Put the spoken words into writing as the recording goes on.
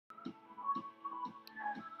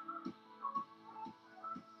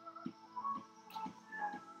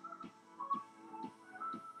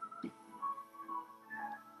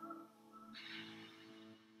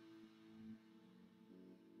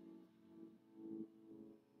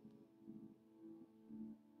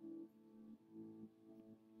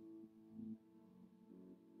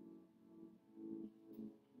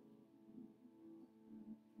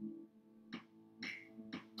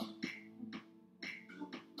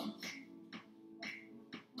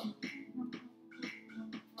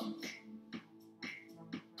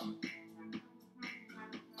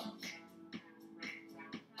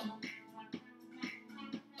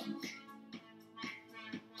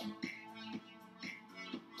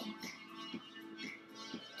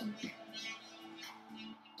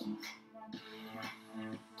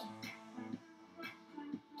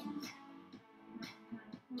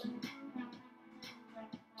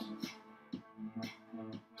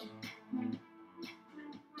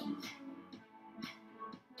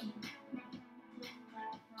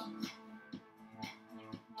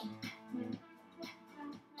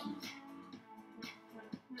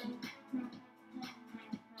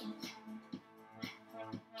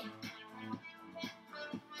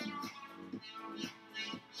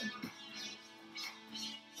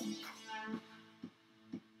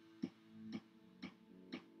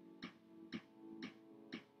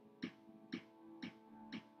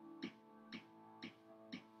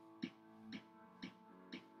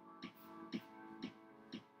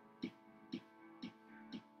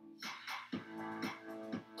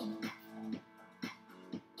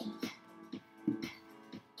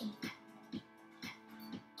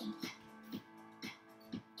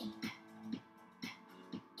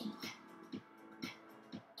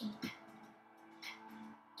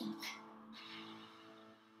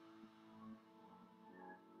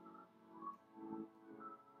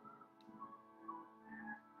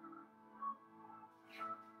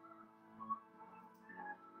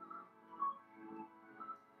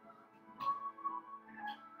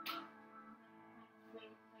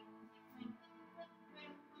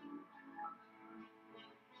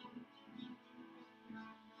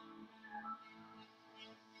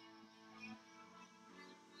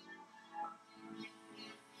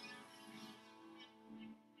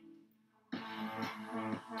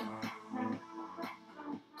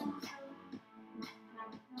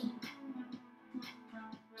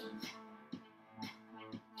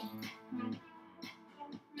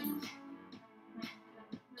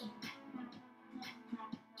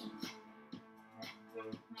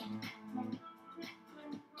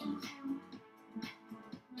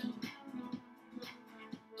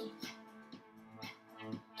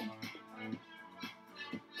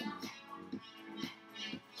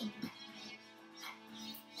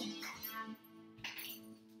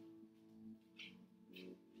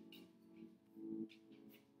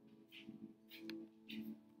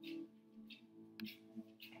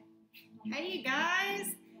Hey you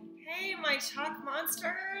guys, hey my chalk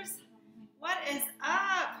monsters, what is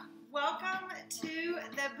up? Welcome to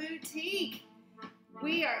the boutique.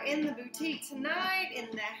 We are in the boutique tonight, in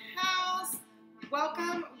the house.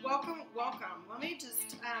 Welcome, welcome, welcome. Let me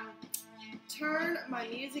just turn my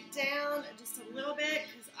music down just a little bit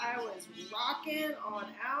because I was rocking on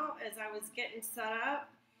out as I was getting set up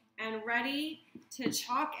and ready to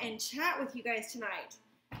chalk and chat with you guys tonight.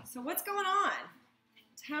 So what's going on?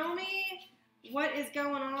 Tell me what is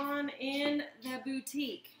going on in the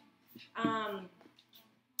boutique. Let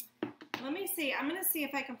me see. I'm going to see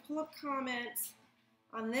if I can pull up comments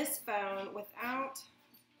on this phone without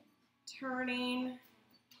turning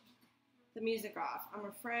the music off. I'm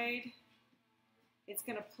afraid it's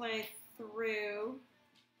going to play through.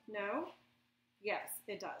 No? Yes,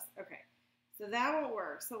 it does. Okay. So that won't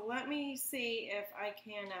work. So let me see if I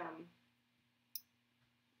can...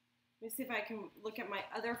 Let me see if I can look at my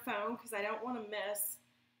other phone because I don't want to miss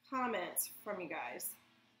comments from you guys.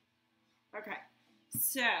 Okay,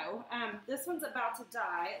 so this one's about to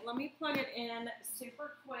die. Let me plug it in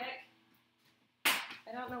super quick.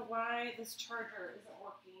 I don't know why this charger isn't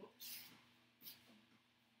working.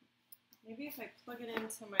 Maybe if I plug it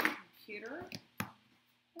into my computer.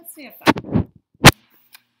 Let's see if that...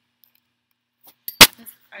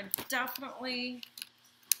 I definitely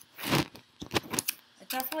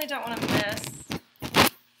don't want to miss. Okay,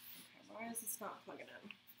 why is this not plugging in?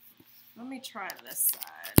 Let me try this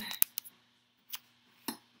side.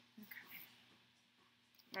 Okay.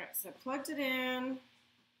 All right, so I plugged it in.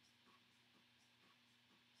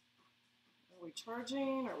 Are we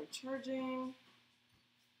charging? Are we charging?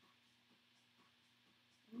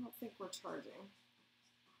 I don't think we're charging.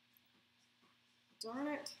 Darn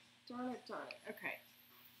it, darn it, darn it. Okay.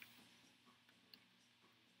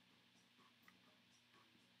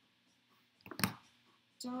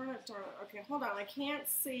 Darn it, darn it. Okay, hold on. I can't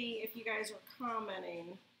see if you guys are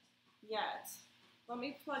commenting yet. Let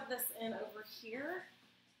me plug this in over here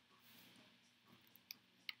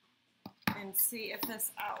and see if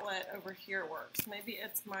this outlet over here works. Maybe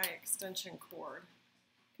it's my extension cord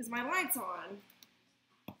because my light's on.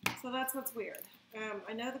 So that's what's weird.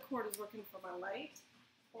 I know the cord is working for my light.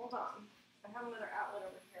 Hold on. I have another outlet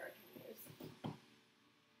over here I can use.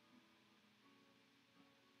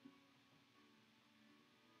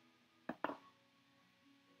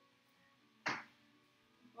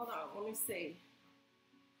 Hold on, let me see.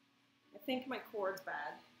 I think my cord's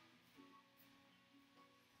bad.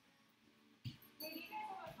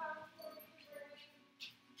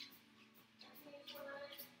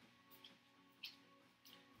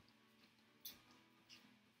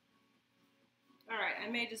 All right, I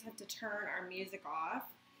may just have to turn our music off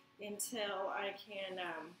until I can,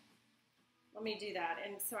 let me do that,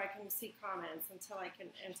 and so I can see comments until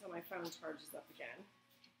my phone charges up again.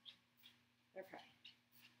 Okay.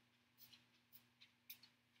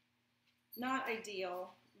 Not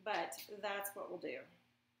ideal, but that's what we'll do.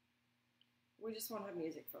 We just won't have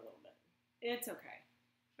music for a little bit. It's okay.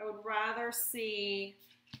 I would rather see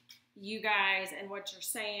you guys and what you're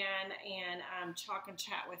saying and chalk and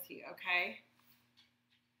chat with you, okay?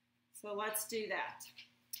 So let's do that.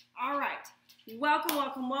 All right. Welcome,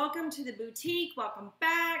 welcome, welcome to the boutique. Welcome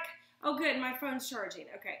back. Oh, good. My phone's charging.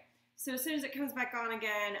 Okay. So as soon as it comes back on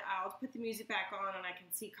again, I'll put the music back on and I can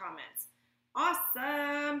see comments.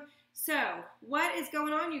 Awesome. So what is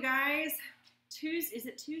going on, you guys? Is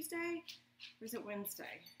it Tuesday or is it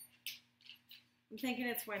Wednesday? I'm thinking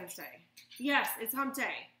it's Wednesday. Yes, it's hump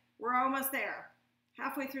day. We're almost there.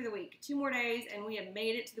 Halfway through the week. 2 more days and we have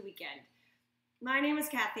made it to the weekend. My name is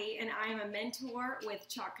Kathy and I am a mentor with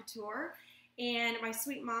Couture, and my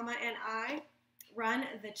sweet mama and I run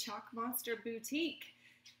the Chalk Monster Boutique.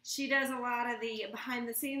 She does a lot of the behind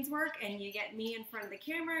the scenes work and you get me in front of the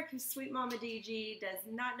camera because sweet mama DG does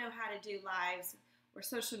not know how to do lives or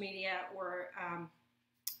social media or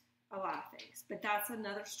a lot of things. But that's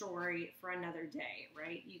another story for another day,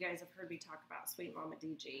 right? You guys have heard me talk about sweet mama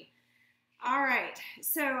DG. All right,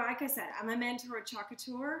 so like I said, I'm a mentor at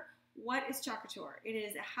Couture. What is Couture? It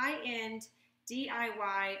is a high-end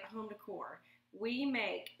DIY home decor. We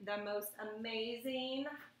make the most amazing,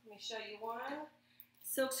 let me show you one,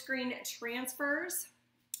 silkscreen transfers.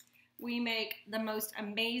 We make the most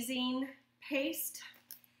amazing paste,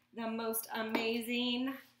 the most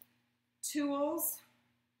amazing tools.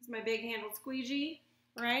 This is my big handled squeegee,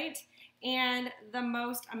 right? And the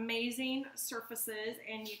most amazing surfaces,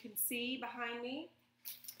 and you can see behind me.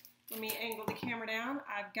 Let me angle the camera down.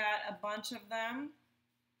 I've got a bunch of them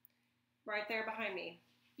right there behind me.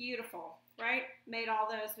 Beautiful, right? Made all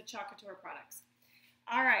those with Couture products.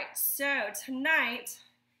 All right, so tonight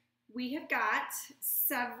We have got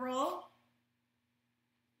several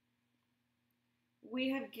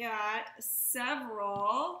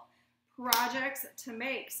projects to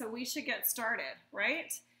make, so we should get started,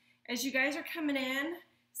 right? As you guys are coming in,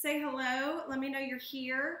 say hello. Let me know you're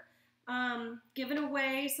here. Giving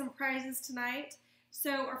away some prizes tonight.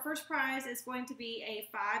 So our first prize is going to be a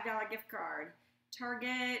 $5 gift card.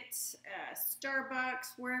 Target,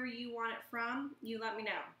 Starbucks, wherever you want it from, you let me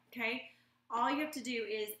know, okay? All you have to do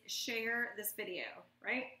is share this video,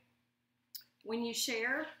 right? When you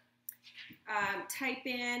share, type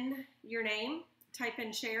in your name, type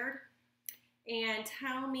in shared, and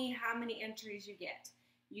tell me how many entries you get.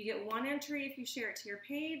 You get 1 entry if you share it to your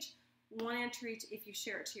page, 1 entry if you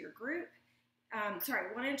share it to your group.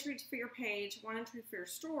 1 entry for your page, 1 entry for your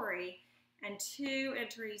story, and 2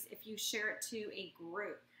 entries if you share it to a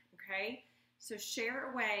group, okay? So share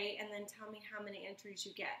it away and then tell me how many entries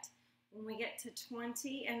you get. When we get to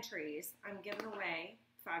 20 entries, I'm giving away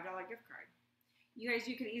a $5 gift card. You guys,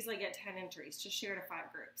 you could easily get 10 entries. Just share to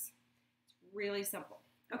 5 groups. It's really simple.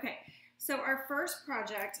 Okay, so our first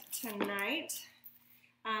project tonight,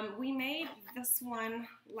 we made this one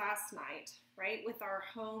last night, right, with our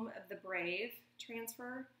Home of the Brave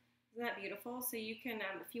transfer. Isn't that beautiful? So you can,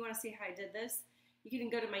 if you want to see how I did this, you can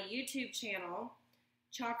go to my YouTube channel,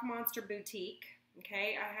 Chalk Monster Boutique.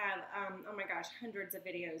 Okay, I have, oh my gosh, hundreds of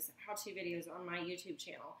videos, how-to videos on my YouTube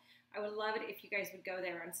channel. I would love it if you guys would go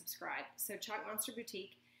there and subscribe. So Chalk Monster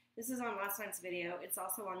Boutique, this is on last night's video. It's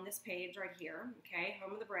also on this page right here, okay,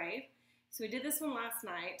 Home of the Brave. So we did this one last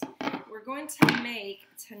night. We're going to make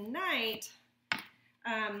tonight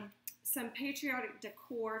some patriotic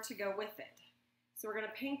decor to go with it. So we're going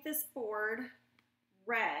to paint this board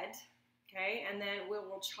red, okay, and then we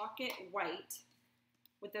will chalk it white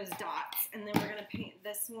with those dots, and then we're going to paint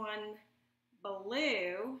this one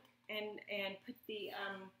blue and put the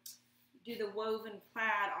do the woven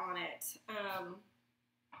plaid on it.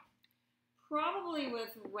 Probably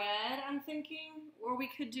with red, I'm thinking, or we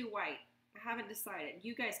could do white. I haven't decided.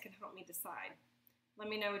 You guys can help me decide. Let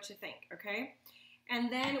me know what you think, okay?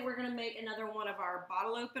 And then we're going to make another one of our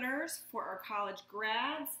bottle openers for our college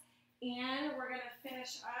grads, and we're going to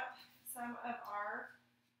finish up some of our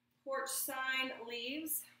porch sign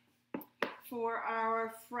leaves for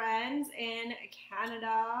our friends in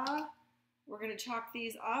Canada. We're going to chalk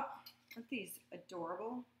these up. Aren't these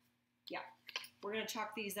adorable? Yeah. We're going to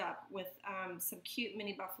chalk these up with some cute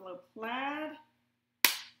mini buffalo plaid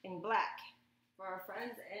in black for our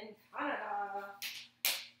friends in Canada.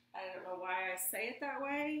 I don't know why I say it that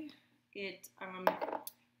way.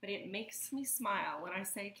 But it makes me smile when I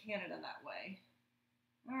say Canada that way.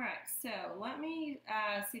 All right, so let me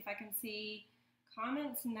see if I can see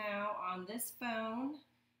comments now on this phone,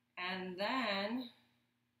 and then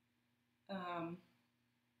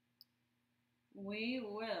we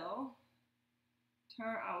will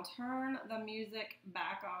I'll turn the music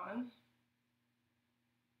back on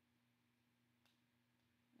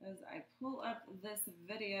as I pull up this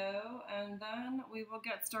video, and then we will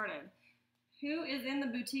get started. Who is in the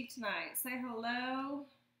boutique tonight? Say hello.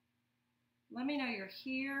 Let me know you're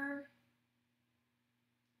here.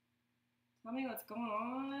 Tell me what's going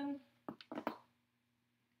on.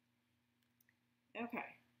 Okay,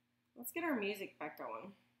 let's get our music back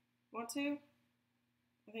going. Want to?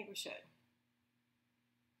 I think we should.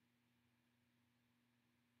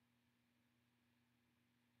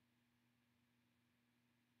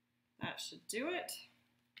 That should do it.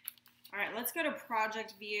 All right, let's go to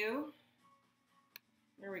project view.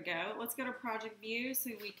 There we go. Let's go to project view so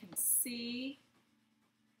we can see.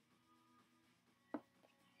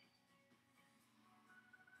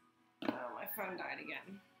 Oh, my phone died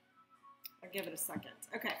again. I'll give it a second.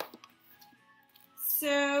 Okay.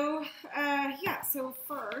 So, yeah, so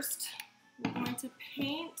first we're going to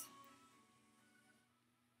paint.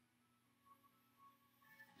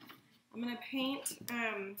 I'm going to paint,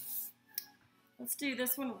 let's do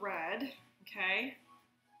this one red, okay?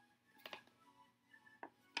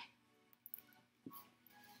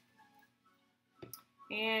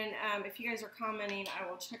 And if you guys are commenting, I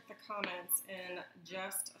will check the comments in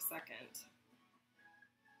just a second.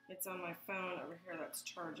 It's on my phone over here that's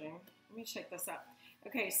charging. Let me check this out.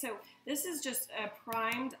 Okay, so this is just a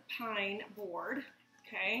primed pine board,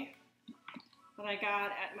 okay, that I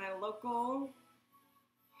got at my local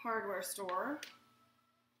hardware store.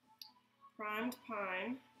 Primed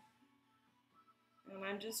pine. And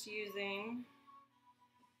I'm just using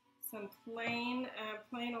some plain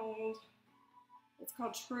old, it's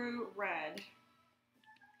called True Red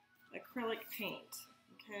acrylic paint,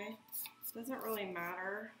 okay? Doesn't really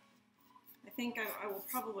matter. I think I will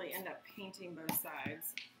probably end up painting both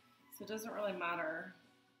sides. So it doesn't really matter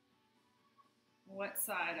what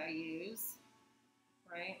side I use,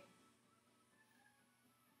 right?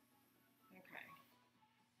 Okay.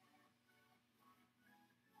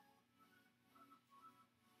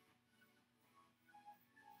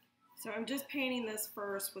 So I'm just painting this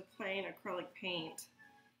first with plain acrylic paint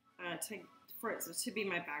for it to be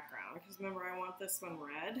my background, because remember I want this one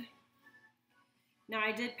red. Now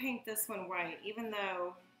I did paint this one white, even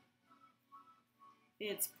though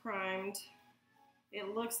it's primed.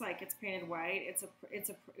 It looks like it's painted white. It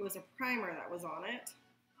was a primer that was on it,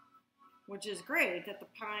 which is great that the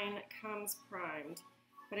pine comes primed,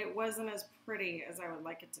 but it wasn't as pretty as I would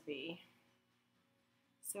like it to be.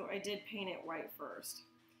 So I did paint it white first.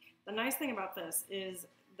 The nice thing about this is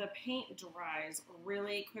the paint dries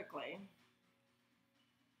really quickly.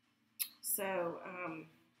 So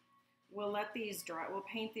we'll let these dry. We'll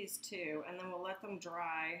paint these two, and then we'll let them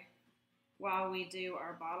dry while we do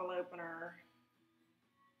our bottle opener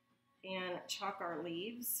and chalk our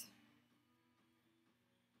leaves.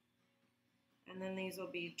 And then these will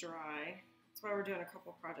be dry. That's why we're doing a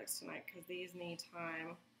couple projects tonight, because these need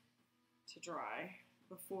time to dry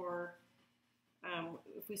before,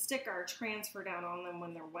 if we stick our transfer down on them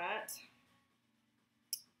when they're wet,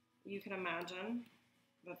 you can imagine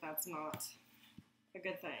that that's not a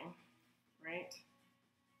good thing, right?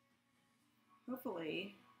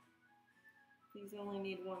 Hopefully, these only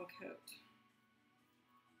need one coat.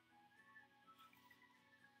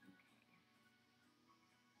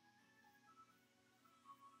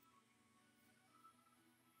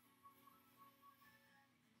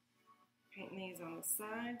 Painting these on the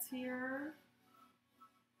sides here.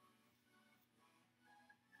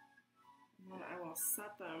 And then I will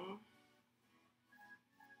set them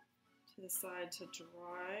to the side to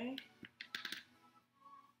dry.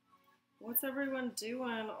 What's everyone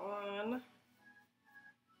doing on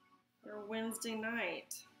their Wednesday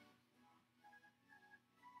night?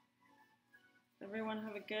 Everyone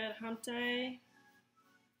have a good hump day?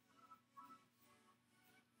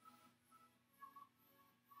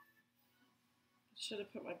 Should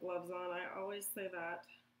have put my gloves on. I always say that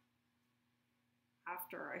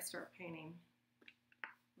after I start painting,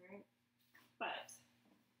 right? But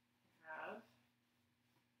I have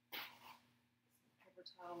some paper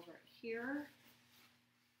towels right here.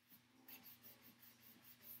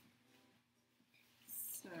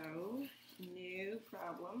 So, new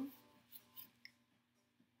problem.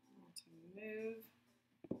 I'm going to move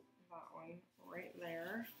that one right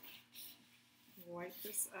there. Wipe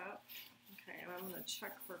this up. Okay, and I'm going to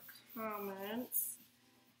check for comments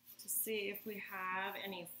to see if we have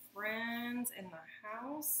any friends in the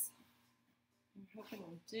house. I'm hoping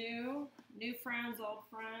we do. New friends, old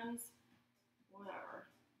friends, whatever.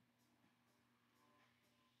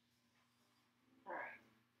 All right,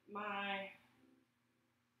 my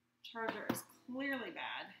charger is clearly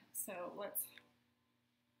bad, so let's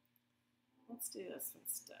do this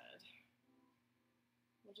instead.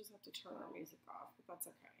 We'll just have to turn our music off, but that's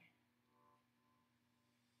okay.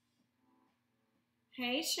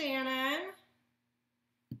 Hey, Shannon.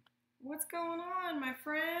 What's going on, my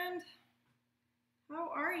friend? How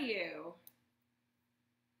are you?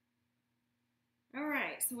 All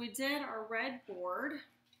right, so we did our red board.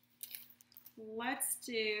 Let's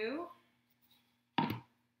do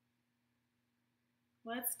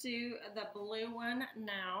the blue one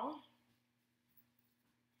now.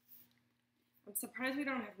 I'm surprised we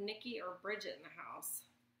don't have Nikki or Bridget in the house.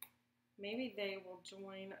 Maybe they will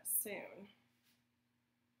join soon.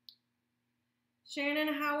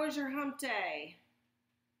 Shannon, how was your hump day?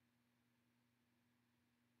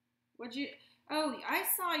 Oh, I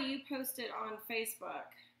saw you posted on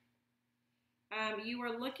Facebook. You were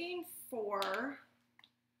looking for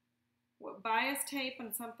bias tape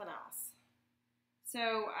and something else.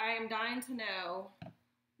 So I am dying to know,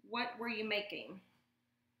 what were you making?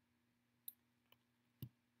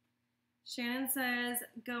 Shannon says,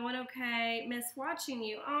 going okay, miss watching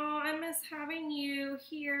you. Oh, I miss having you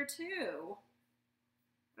here too.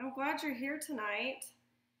 I'm glad you're here tonight.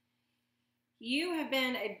 You have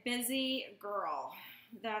been a busy girl,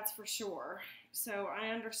 that's for sure. So I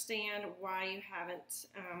understand why you haven't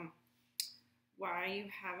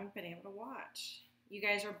been able to watch. You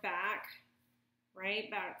guys are back, right?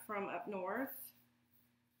 Back from up north.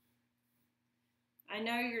 I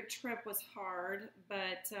know your trip was hard,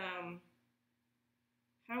 but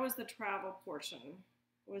how was the travel portion?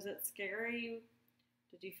 Was it scary?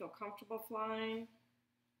 Did you feel comfortable flying?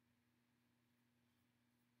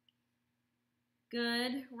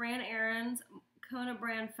 Good. Ran errands. Kona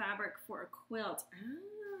brand fabric for a quilt.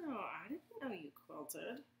 Oh, I didn't know you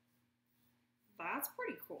quilted. That's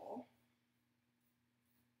pretty cool.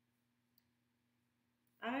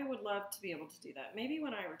 I would love to be able to do that. Maybe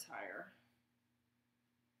when I retire.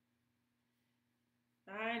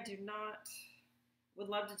 I would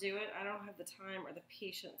love to do it. I don't have the time or the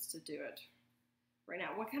patience to do it right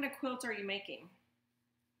now. What kind of quilt are you making?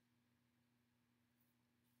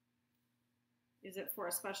 Is it for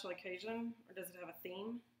a special occasion or does it have a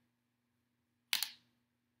theme?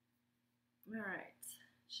 All right,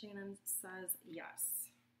 Shannon says yes.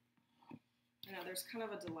 I know there's kind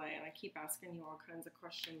of a delay and I keep asking you all kinds of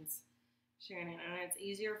questions, Shannon, and it's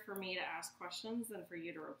easier for me to ask questions than for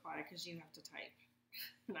you to reply because you have to type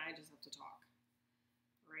and I just have to talk,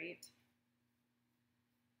 right?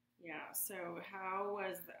 Yeah, so how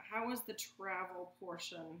was the travel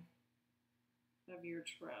portion of your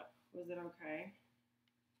trip? Was it okay?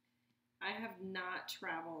 I have not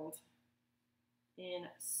traveled in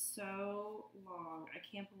so long. I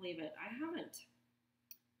can't believe it. I haven't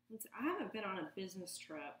been on a business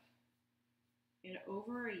trip in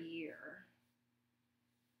over a year,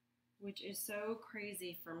 which is so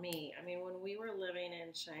crazy for me. I mean, when we were living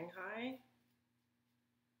in Shanghai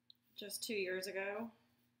just 2 years ago,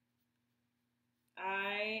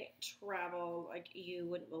 I traveled like you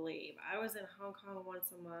wouldn't believe. I was in Hong Kong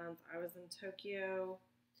once a month. I was in Tokyo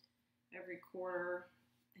every quarter.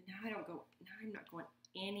 And now I'm not going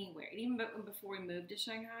anywhere. Even before we moved to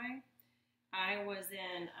Shanghai, I was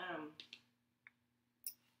in,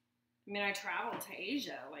 I traveled to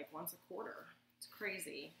Asia like once a quarter. It's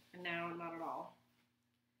crazy. And now not at all.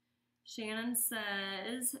 Shannon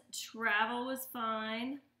says, travel was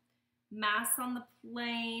fine. Masks on the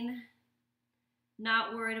plane.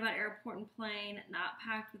 Not worried about airport and plane. Not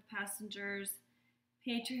packed with passengers.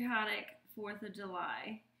 Patriotic 4th of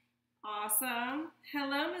July. Awesome.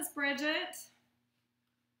 Hello, Miss Bridget.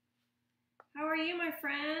 How are you, my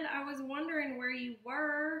friend? I was wondering where you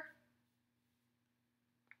were.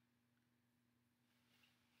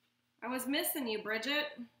 I was missing you, Bridget.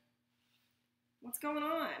 What's going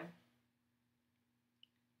on?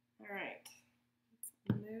 All right.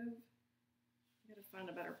 Let's move. I gotta find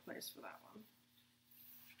a better place for that one.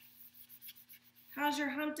 How's your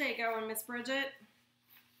hump day going, Miss Bridget?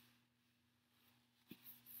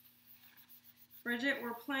 Bridget,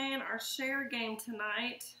 we're playing our share game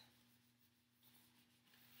tonight.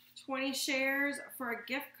 20 shares for a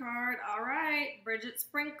gift card. All right, Bridget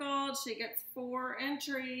sprinkled. She gets 4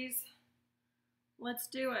 entries. Let's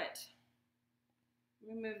do it.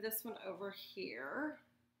 Let me move this one over here.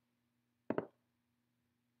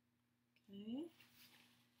 Okay.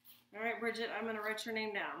 All right, Bridget, I'm going to write your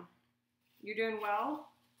name down. You're doing well?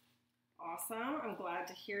 Awesome. I'm glad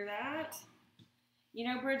to hear that. You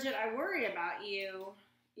know, Bridget, I worry about you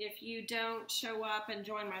if you don't show up and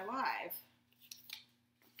join my live.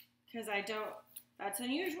 Because that's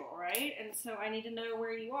unusual, right? And so I need to know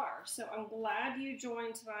where you are. So I'm glad you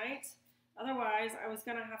joined tonight. Otherwise, I was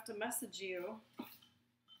going to have to message you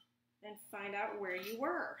and find out where you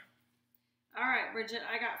were. All right, Bridget,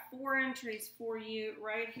 I got 4 entries for you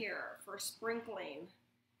right here for sprinkling.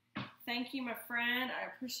 Thank you, my friend. I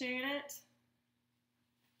appreciate it.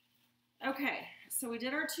 Okay, so we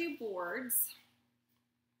did our 2 boards.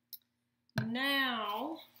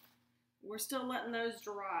 Now, we're still letting those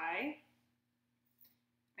dry.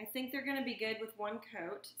 I think they're going to be good with 1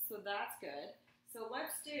 coat, so that's good. So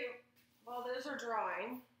let's do, while those are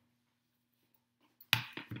drying,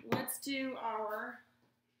 let's do our,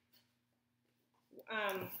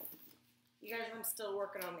 you guys, I'm still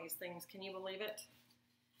working on these things. Can you believe it?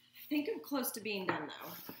 I think I'm close to being done,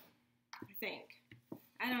 though. I think.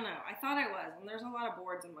 I don't know. I thought I was, and there's a lot of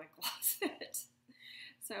boards in my closet.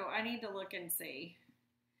 So I need to look and see.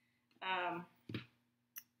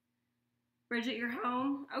 Bridget, you're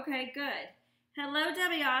home? Okay, good. Hello,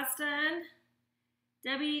 Debbie Austin.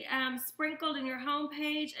 Debbie sprinkled in your home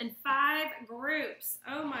page in 5 groups.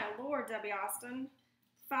 Oh, my Lord, Debbie Austin.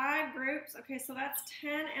 5 groups. Okay, so that's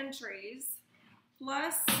 10 entries.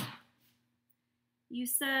 Plus, you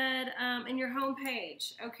said in your home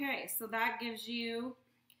page. Okay, so that gives you,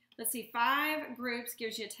 let's see, 5 groups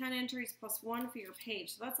gives you 10 entries plus 1 for your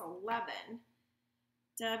page. So that's 11.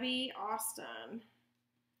 Debbie Austin.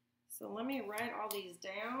 So let me write all these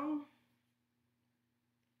down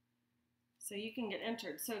so you can get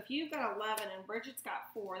entered. So if you've got 11 and Bridget's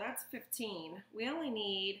got 4, that's 15. We only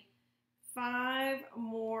need 5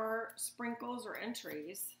 more sprinkles or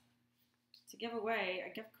entries to give away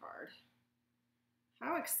a gift card.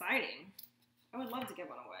 How exciting. I would love to give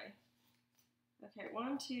one away. Okay,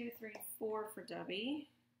 1, 2, 3, 4 for Debbie.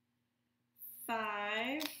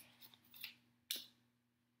 5,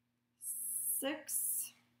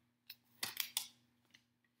 6,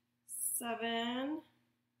 7,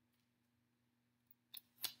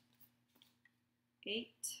 8,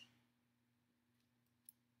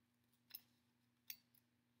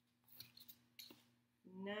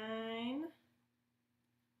 9,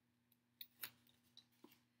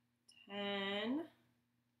 10,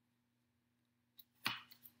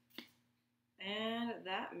 and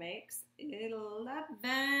that makes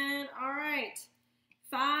 11. All right,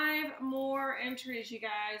 5 more entries, you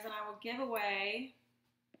guys, and I will give away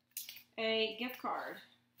a gift card,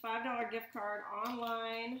 $5 gift card,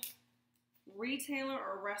 online, retailer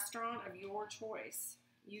or restaurant of your choice.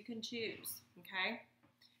 You can choose, okay?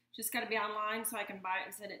 Just got to be online so I can buy it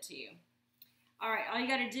and send it to you. All right, all you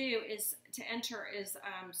got to do is to enter is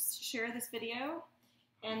share this video,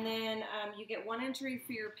 and then you get 1 entry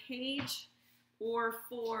for your page or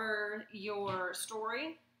for your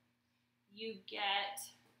story. You get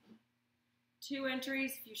 2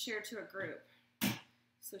 entries if you share to a group.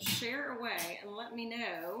 So share away and let me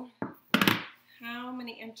know how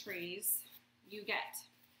many entries you get.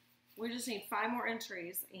 We just need 5 more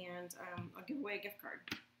entries, and I'll give away a gift card.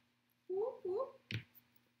 Whoop, whoop.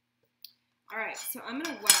 All right, so I'm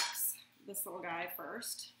going to wax this little guy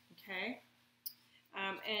first, okay?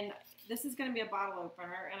 And this is going to be a bottle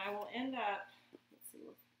opener, and I will end up, let's see,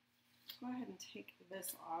 let's go ahead and take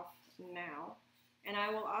this off now. And I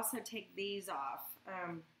will also take these off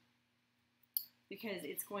because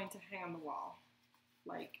it's going to hang on the wall,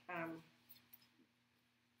 like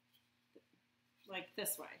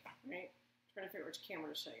this way, right? I'm trying to figure which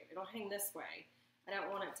camera to show you. It'll hang this way. I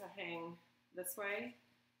don't want it to hang this way,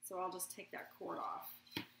 so I'll just take that cord off.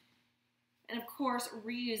 And of course,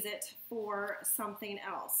 reuse it for something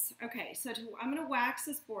else. Okay, so I'm gonna wax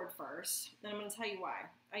this board first, then I'm gonna tell you why.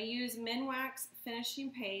 I use Minwax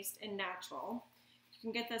Finishing Paste in Natural. You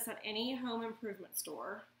can get this at any home improvement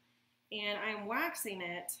store. And I'm waxing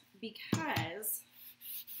it because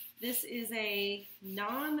this is a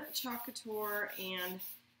non-chalk couture and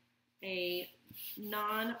it's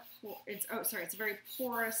a very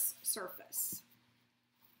porous surface.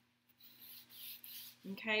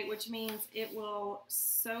 Okay, which means it will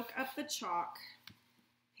soak up the chalk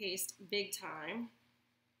paste big time.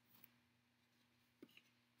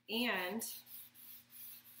 And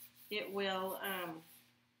it will,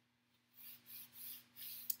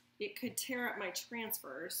 it could tear up my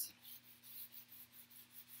transfers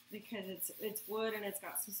because it's wood and it's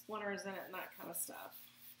got some splinters in it and that kind of stuff.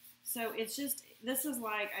 So it's just, this is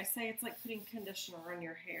like, I say it's like putting conditioner on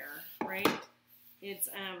your hair, right? It's,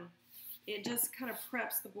 it just kind of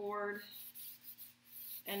preps the board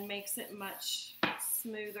and makes it much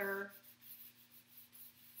smoother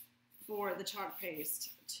for the chalk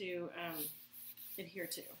paste to adhere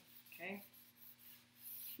to, okay?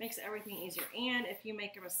 Makes everything easier. And if you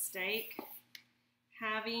make a mistake,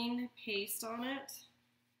 having paste on it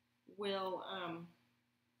will,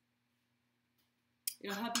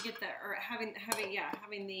 it'll help you get that, or having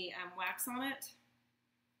the wax on it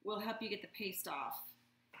will help you get the paste off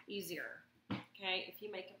easier, okay, if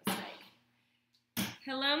you make a mistake.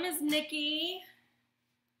 Hello, Ms. Nikki.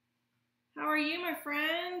 How are you, my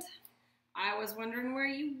friend? I was wondering where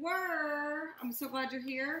you were. I'm so glad you're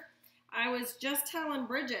here. I was just telling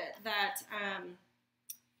Bridget that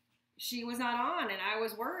she was not on, and I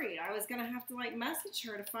was worried. I was going to have to, like, message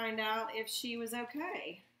her to find out if she was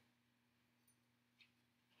okay.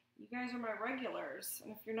 You guys are my regulars,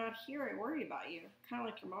 and if you're not here, I worry about you. Kind of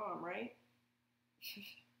like your mom, right?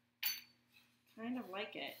 Kind of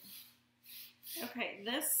like it. Okay,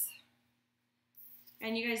 this,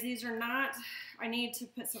 and you guys, these are not, I need to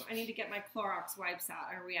get my Clorox wipes out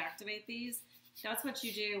and reactivate these. That's what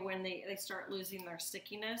you do when they start losing their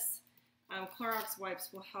stickiness. Clorox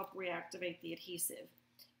wipes will help reactivate the adhesive.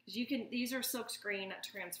 Because these are silkscreen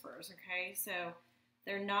transfers, okay? So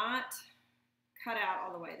they're not cut out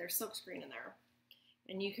all the way. They're silkscreen in there.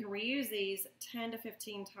 And you can reuse these 10 to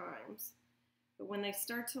 15 times. But when they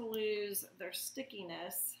start to lose their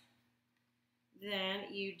stickiness, then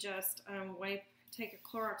you just take a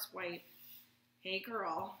Clorox wipe, hey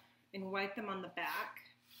girl, and wipe them on the back,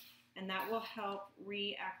 and that will help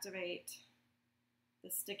reactivate the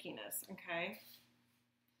stickiness, okay?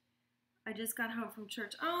 I just got home from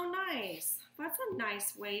church. Oh, nice. That's a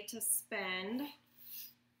nice way to spend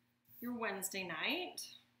your Wednesday night.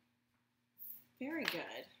 Very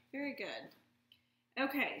good, very good.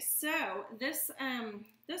 Okay, so this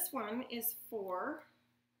one is for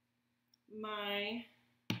my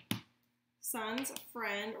son's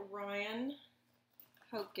friend, Ryan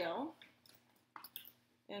Hopegill.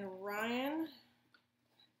 And Ryan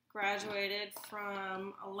graduated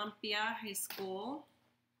from Olympia High School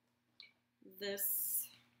this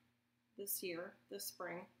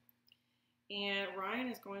spring. And Ryan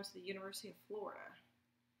is going to the University of Florida.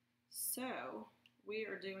 So we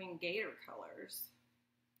are doing Gator colors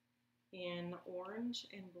in orange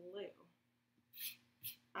and blue.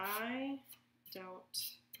 I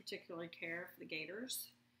don't particularly care for the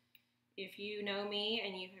Gators. If you know me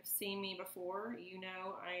and you have seen me before, you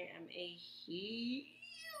know I am a huge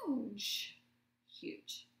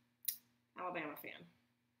Alabama fan.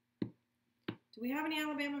 Do we have any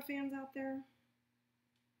Alabama fans out there?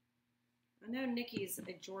 I know Nikki's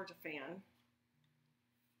a Georgia fan.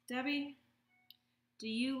 Debbie, do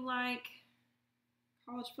you like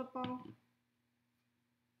college football?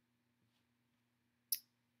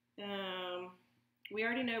 We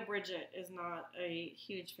already know Bridget is not a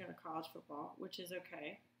huge fan of college football, which is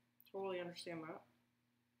okay. Totally understand that.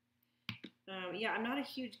 Yeah, I'm not a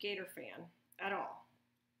huge Gator fan at all.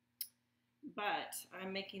 But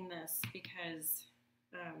I'm making this because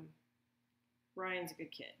Ryan's a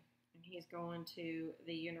good kid. And he's going to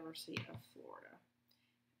the University of Florida.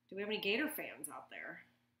 Do we have any Gator fans out there?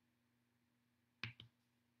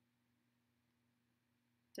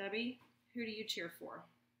 Debbie, who do you cheer for?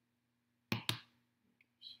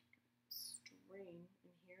 String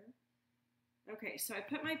in here. Okay, so I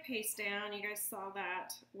put my paste down. You guys saw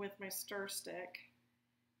that with my stir stick.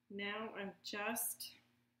 Now I'm just,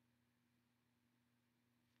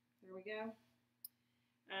 there we go.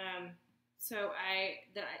 So I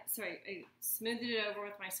smoothed it over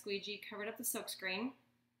with my squeegee, covered up the silkscreen,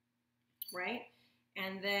 right?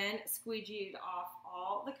 And then squeegeed off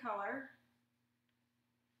all the color.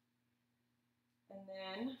 And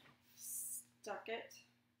then stuck it,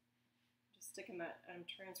 just sticking that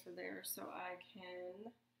transfer there so I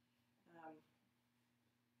can,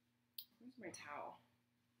 where's my towel?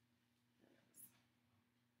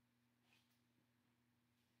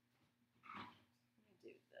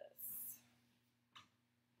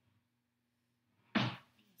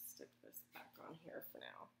 Here for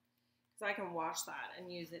now, so I can wash that and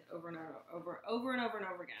use it over and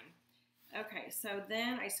over again. Okay, so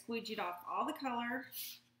then I squeegeed off all the color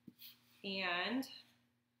and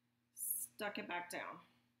stuck it back down.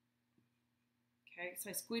 Okay, so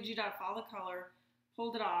I squeegeed off all the color,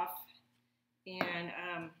 pulled it off, and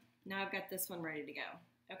now I've got this one ready to go.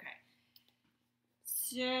 Okay,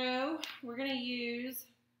 so we're gonna use,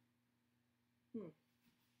 it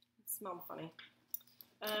smelled funny.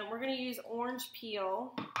 We're going to use orange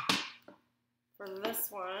peel for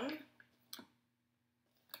this one.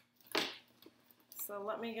 So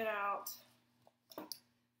let me get out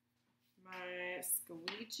my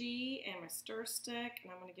squeegee and my stir stick,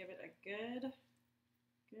 and I'm going to give it a good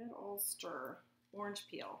old stir. Orange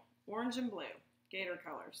peel. Orange and blue. Gator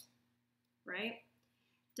colors. Right?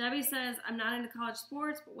 Debbie says, I'm not into college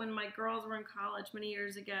sports, but when my girls were in college many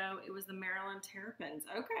years ago, it was the Maryland Terrapins.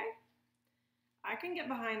 Okay. I can get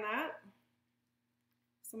behind that.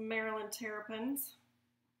 Some Maryland Terrapins.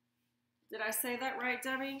 Did I say that right,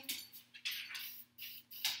 Debbie?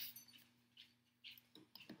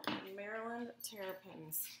 Maryland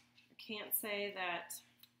Terrapins. I can't say that.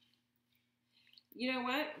 You know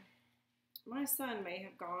what? My son may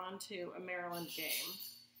have gone to a Maryland game.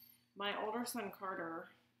 My older son, Carter,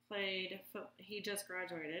 he just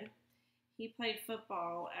graduated. He played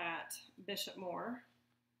football at Bishop Moore.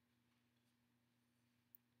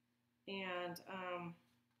 And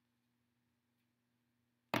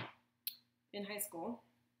in high school,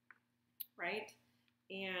 right?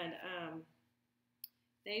 And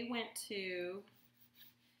they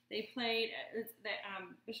played,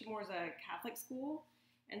 Bishop Moore's a Catholic school,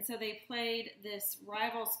 and so they played this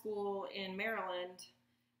rival school in Maryland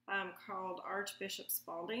called Archbishop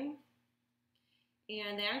Spalding,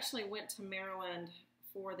 and they actually went to Maryland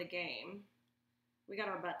for the game. We got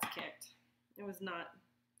our butts kicked. It was not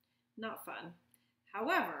fun.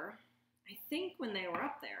 However, I think when they were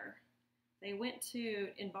up there, they went to,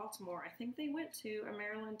 in Baltimore, I think they went to a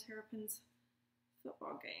Maryland Terrapins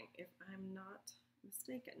football game, if I'm not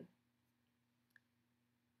mistaken.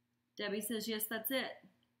 Debbie says, yes, that's it.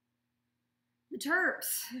 The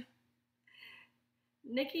Terps.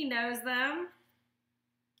 Nikki knows them.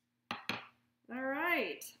 All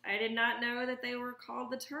right. I did not know that they were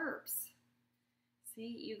called the Terps.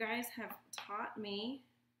 See, you guys have taught me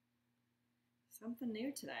something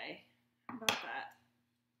new today. How about that?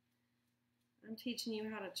 I'm teaching you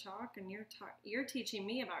how to chalk, and you're teaching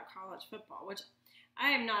me about college football, which I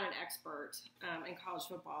am not an expert in college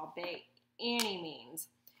football by any means.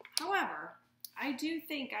 However, I do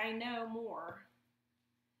think I know more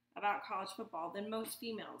about college football than most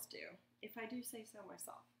females do, if I do say so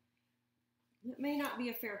myself. It may not be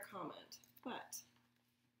a fair comment, but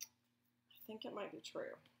I think it might be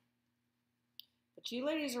true. But you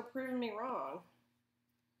ladies are proving me wrong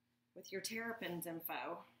with your Terrapins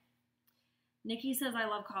info. Nikki says, I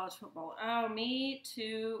love college football. Oh, me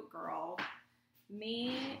too, girl.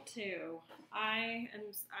 Me too. I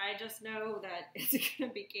just know that it's going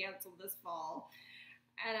to be canceled this fall.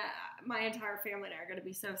 And my entire family and I are going to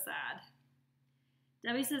be so sad.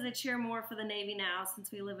 Debbie says, I cheer more for the Navy now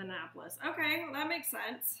since we live in Annapolis. Okay, well, that makes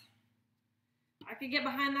sense. I could get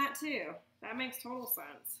behind that too. That makes total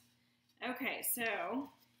sense. Okay, so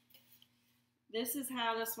this is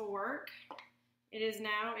how this will work. It is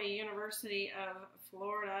now a University of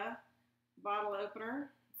Florida bottle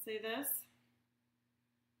opener. See this?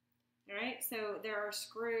 All right, so there are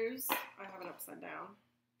screws. I have it upside down.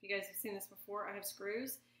 If you guys have seen this before, I have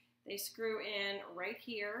screws. They screw in right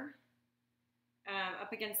here,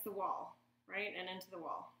 up against the wall, right, and into the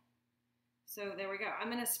wall. So there we go. I'm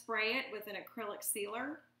going to spray it with an acrylic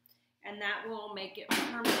sealer, and that will make it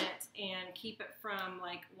permanent and keep it from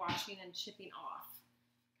like washing and chipping off.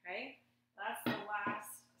 Okay, that's the last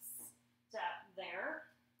step there.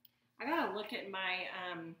 I gotta look at my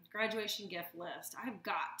graduation gift list. I've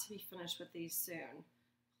got to be finished with these soon.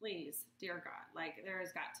 Please, dear God, like there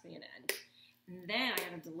has got to be an end. And then I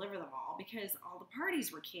gotta deliver them all because all the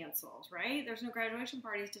parties were canceled, right? There's no graduation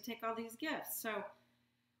parties to take all these gifts. So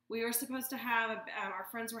we were supposed to have, our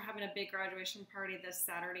friends were having a big graduation party this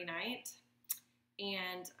Saturday night.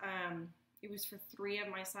 And it was for 3 of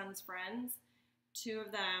my son's friends. 2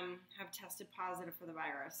 of them have tested positive for the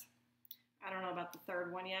virus. I don't know about the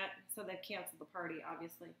 3rd one yet, so they've canceled the party,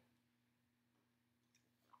 obviously.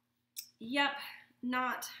 Yep,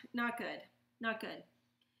 not good, not good.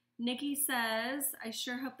 Nikki says, I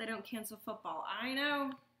sure hope they don't cancel football. I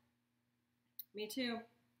know, me too.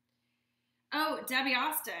 Oh, Debbie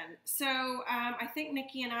Austin. So I think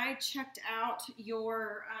Nikki and I checked out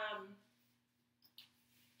your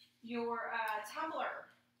Tumblr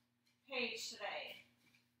page today,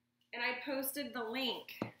 and I posted the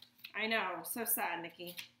link. I know, so sad,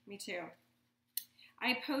 Nikki. Me too.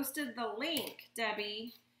 I posted the link,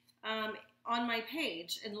 Debbie, on my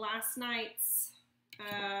page in last night's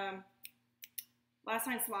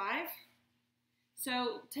live.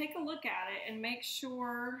 So take a look at it and make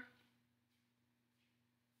sure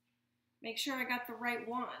I got the right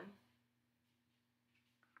one.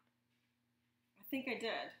 I think I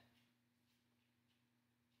did.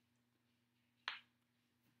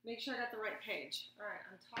 Make sure I got the right page. All right,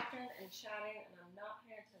 I'm talking and chatting and I'm not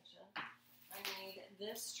paying attention. I need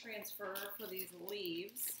this transfer for these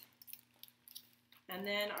leaves. And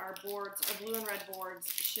then our boards, our blue and red boards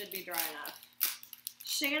should be dry enough.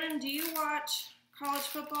 Shannon, do you watch college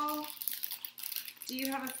football? Do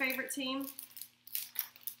you have a favorite team?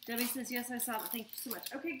 Debbie says, yes, I saw it. Thank you so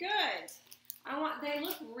much. Okay, good. They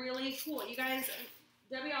look really cool. You guys,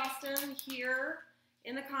 Debbie Austin here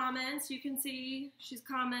in the comments, you can see she's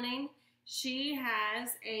commenting. She has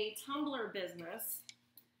a Tumblr business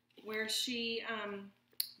where she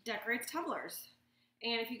decorates tumblers.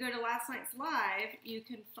 And if you go to last night's live, you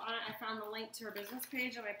can find, I found the link to her business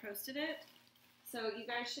page and I posted it. So you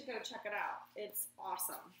guys should go check it out. It's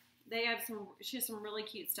awesome. She has some really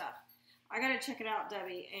cute stuff. I gotta check it out,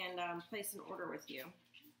 Debbie, and place an order with you.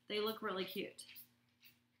 They look really cute.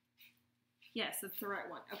 Yes, that's the right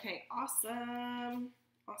one. Okay, awesome.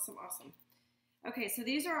 Awesome, awesome. Okay, so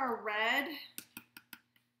these are our red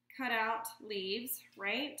cutout leaves,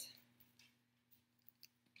 right?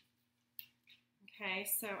 Okay,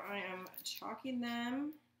 so I am chalking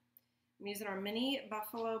them. I'm using our mini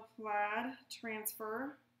buffalo plaid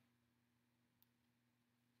transfer.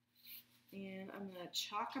 And I'm going to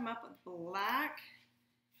chalk them up with black.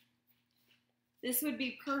 This would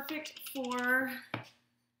be perfect for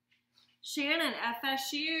Shannon,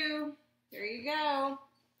 FSU. There you go.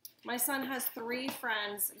 My son has 3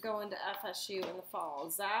 friends going to FSU in the fall.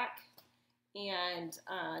 Zach and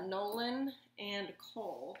Nolan and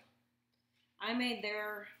Cole. I made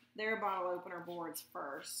their bottle opener boards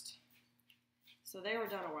first. So they were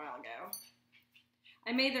done a while ago.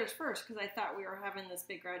 I made theirs first because I thought we were having this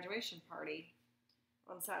big graduation party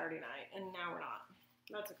on Saturday night, and now we're not.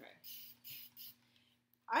 That's okay.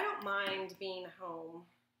 I don't mind being home,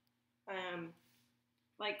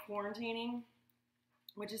 like quarantining,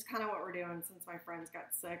 which is kind of what we're doing since my friends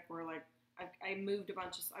got sick. We're like, I moved a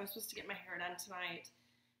bunch of, I was supposed to get my hair done tonight.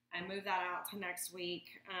 I moved that out to next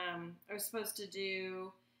week. I was supposed to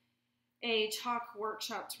do a chalk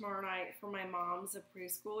workshop tomorrow night for my mom's a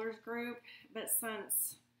preschoolers group, but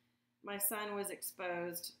since my son was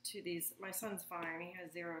exposed to these, my son's fine, he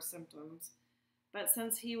has 0 symptoms, but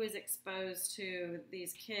since he was exposed to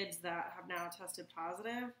these kids that have now tested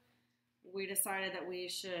positive, we decided that we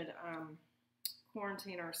should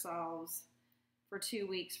quarantine ourselves for 2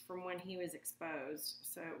 weeks from when he was exposed,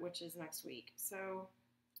 so which is next week. So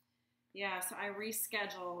yeah, so I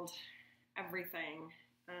rescheduled everything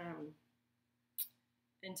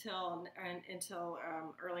until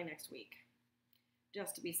early next week.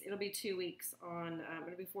 Just to be, it'll be 2 weeks on,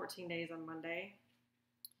 it'll be 14 days on Monday.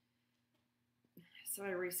 So I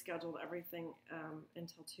rescheduled everything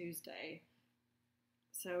until Tuesday.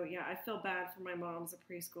 So yeah, I feel bad for my mom's a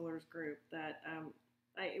preschoolers group that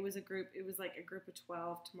it was like a group of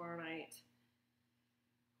 12 tomorrow night.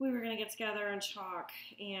 We were gonna get together and chalk,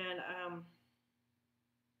 and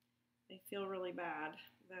I feel really bad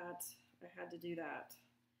that I had to do that,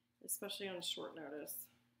 especially on short notice.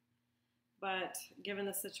 But given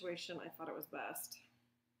the situation, I thought it was best.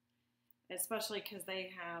 Especially because they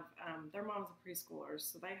have, their moms are preschoolers,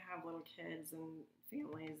 so they have little kids and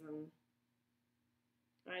families, and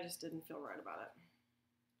I just didn't feel right about it.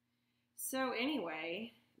 So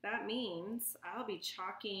anyway, that means I'll be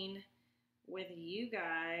chalking with you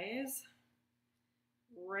guys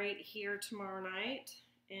right here tomorrow night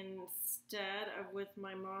instead of with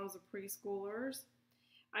my moms of preschoolers.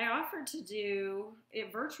 I offered to do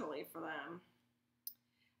it virtually for them.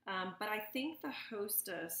 But I think the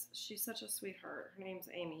hostess, she's such a sweetheart. Her name's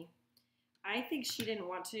Amy. I think she didn't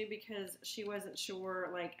want to because she wasn't sure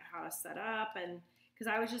like how to set up, and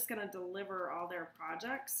because I was just going to deliver all their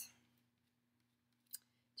projects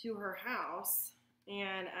to her house,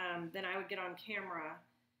 and then I would get on camera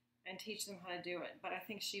and teach them how to do it. But I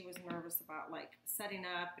think she was nervous about like setting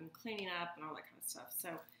up and cleaning up and all that kind of stuff. So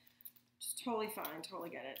just totally fine, totally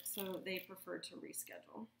get it. So they preferred to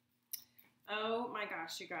reschedule. Oh my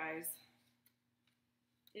gosh, you guys.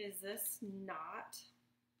 Is this not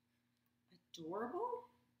adorable?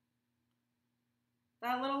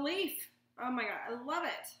 That little leaf. Oh my God, I love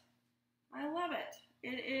it. I love it.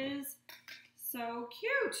 It is so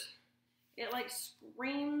cute. It like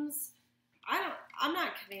screams. I'm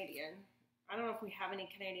not Canadian. I don't know if we have any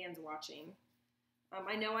Canadians watching.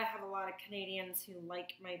 I know I have a lot of Canadians who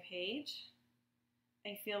like my page.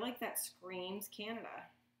 I feel like that screams Canada.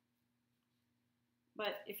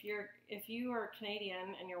 But if you are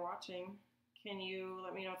Canadian and you're watching, can you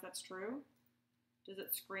let me know if that's true? Does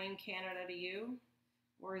it scream Canada to you?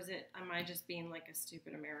 Or am I just being like a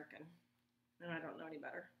stupid American and I don't know any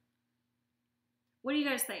better? What do you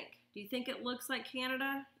guys think? Do you think it looks like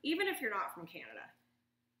Canada? Even if you're not from Canada.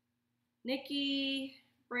 Nikki,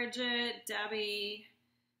 Bridget, Debbie,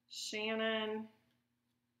 Shannon.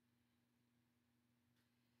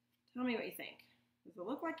 Tell me what you think. Does it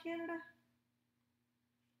look like Canada?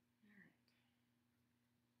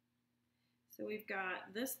 So we've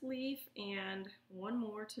got this leaf and one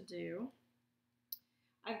more to do.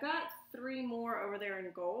 I've got 3 more over there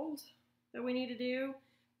in gold that we need to do,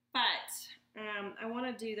 but I want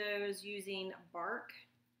to do those using bark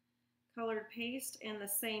colored paste and the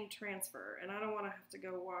same transfer. And I don't want to have to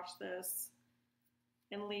go wash this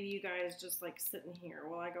and leave you guys just like sitting here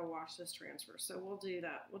while I go wash this transfer. So we'll do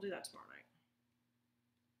that. We'll do that tomorrow night.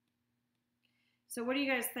 So what do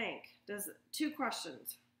you guys think? 2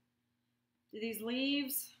 questions. Do these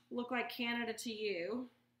leaves look like Canada to you?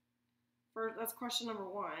 First, that's question number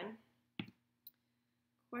 1.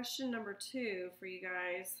 Question number 2 for you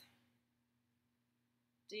guys.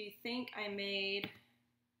 Do you think I made,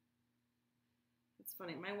 it's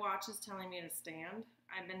funny, my watch is telling me to stand.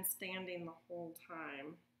 I've been standing the whole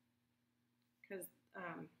time because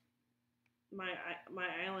my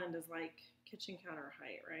island is like kitchen counter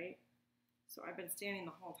height, right? So I've been standing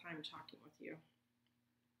the whole time talking with you.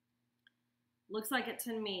 Looks like it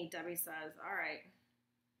to me, Debbie says. All right.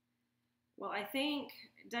 Well, I think,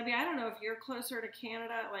 Debbie, I don't know if you're closer to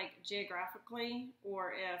Canada, like geographically,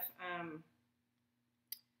 or if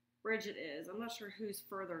Bridget is. I'm not sure who's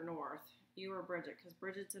further north, you or Bridget, because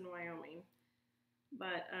Bridget's in Wyoming.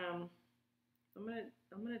 But I'm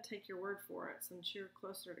gonna take your word for it since you're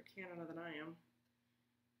closer to Canada than I am.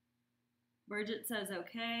 Bridget says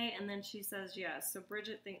okay, and then she says yes. So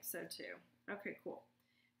Bridget thinks so too. Okay, cool.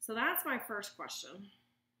 So that's my first question.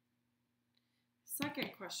 Second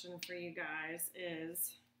question for you guys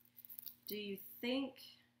is, do you think,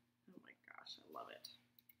 oh my gosh, I love it.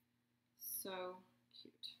 So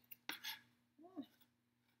cute. Ah.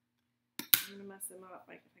 I'm gonna mess him up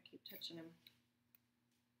like if I keep touching him.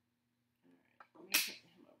 All right, let me put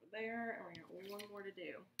him over there, and we got one more to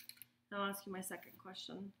do. I'll ask you my second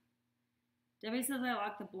question. Debbie says I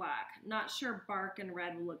like the black. Not sure bark and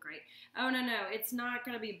red will look great. Oh, no, it's not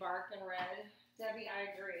going to be bark and red. Debbie,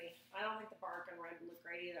 I agree. I don't think the bark and red will look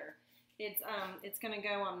great either. It's going to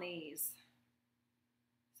go on these.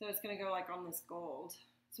 So it's going to go like on this gold.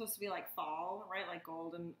 It's supposed to be like fall, right? Like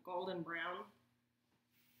golden brown.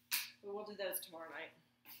 But we'll do those tomorrow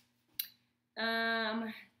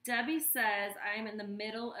night. Debbie says, I'm in the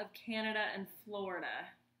middle of Canada and Florida.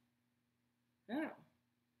 Oh.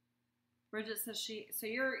 Bridget says so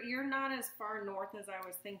you're not as far north as I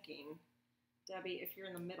was thinking, Debbie, if you're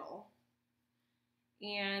in the middle.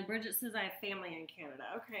 And Bridget says I have family in Canada.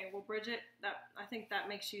 Okay, well, Bridget, I think that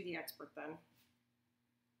makes you the expert then.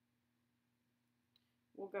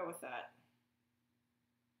 We'll go with that.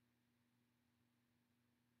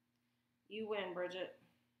 You win, Bridget.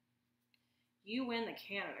 You win the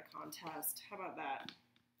Canada contest. How about that?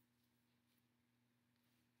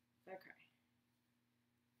 Okay.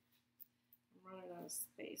 I'm running out of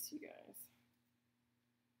space, you guys.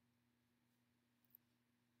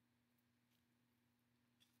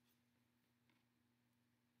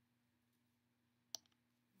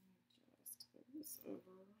 Just move this over a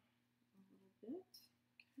little bit.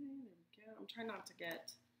 Okay, there we go. I'm trying not to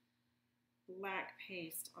get black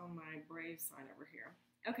paste on my Brave sign over here.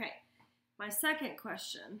 Okay, my second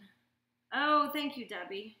question. Oh, thank you,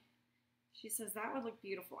 Debbie. She says that would look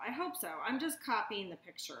beautiful. I hope so. I'm just copying the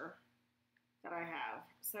picture that I have,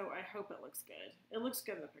 so I hope it looks good. It looks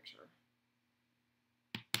good in the picture.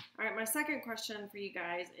 All right, my second question for you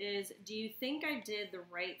guys is, do you think I did the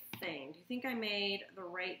right thing? Do you think I made the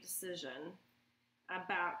right decision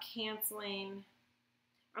about canceling?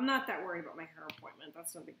 I'm not that worried about my hair appointment.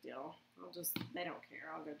 That's no big deal. They don't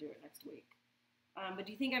care. I'll go do it next week. But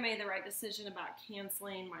do you think I made the right decision about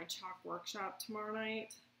canceling my chalk workshop tomorrow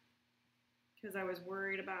night? Because I was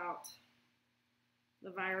worried about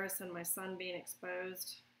the virus and my son being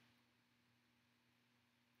exposed.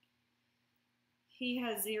 He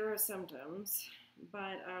has 0 symptoms,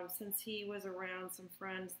 but since he was around some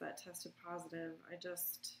friends that tested positive, I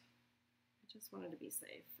just wanted to be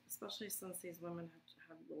safe, especially since these women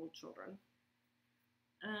have little children.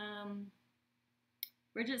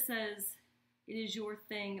 Bridget says, it is your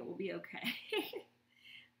thing, it will be okay.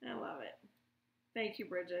 I love it. Thank you,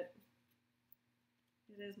 Bridget.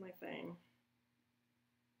 It is my thing.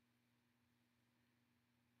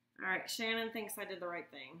 All right, Shannon thinks I did the right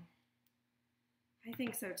thing. I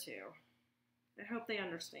think so too. I hope they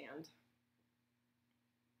understand.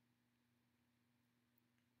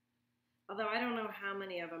 Although I don't know how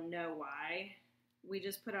many of them know why. We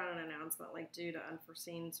just put out an announcement like due to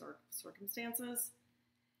unforeseen circumstances.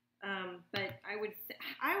 But I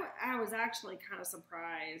was actually kind of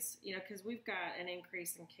surprised, you know, because we've got an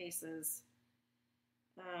increase in cases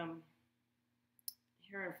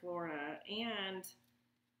here in Florida. And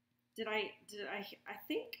I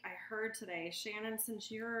think I heard today, Shannon, since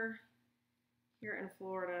you're here in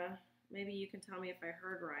Florida, maybe you can tell me if I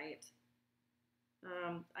heard right.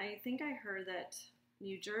 I think I heard that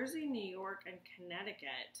New Jersey, New York, and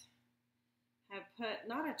Connecticut have put,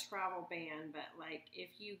 not a travel ban, but like if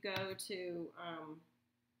you go to,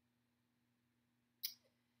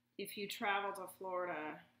 if you travel to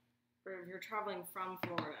Florida, or if you're traveling from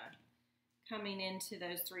Florida, coming into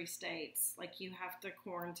those 3 states, like you have to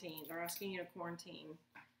quarantine. They're asking you to quarantine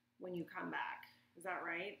when you come back. Is that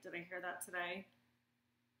right? Did I hear that today?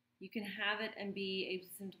 You can have it and be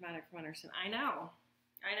asymptomatic from Anderson. I know.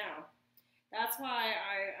 That's why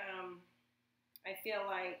I feel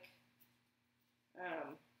like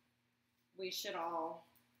we should all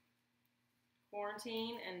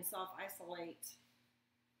quarantine and self-isolate.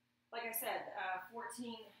 Like I said,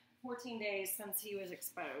 14 days since he was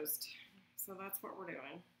exposed. So that's what we're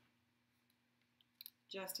doing,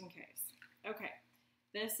 just in case. Okay,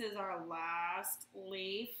 this is our last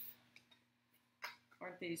leaf.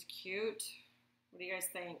 Aren't these cute? What do you guys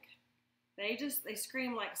think? They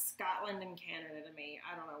scream like Scotland and Canada to me.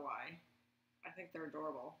 I don't know why. I think they're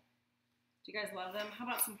adorable. Do you guys love them? How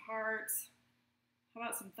about some hearts? How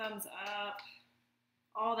about some thumbs up?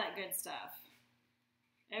 All that good stuff.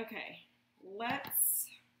 Okay, let's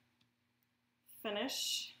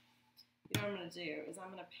finish. You know what I'm going to do is I'm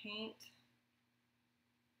going to paint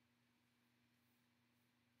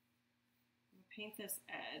this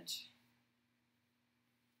edge.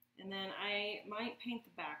 And then I might paint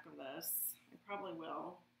the back of this. I probably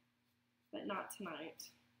will, but not tonight.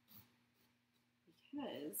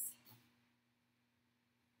 Because,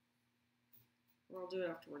 or I'll do it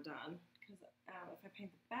after we're done. Because if I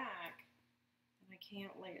paint the back, then I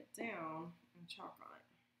can't lay it down and chalk on it.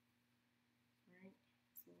 Right?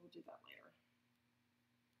 So we'll do that later.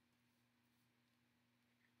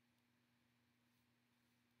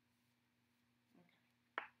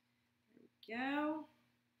 Okay. There we go.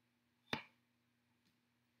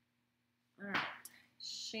 All right.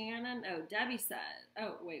 Shannon, oh, Debbie said,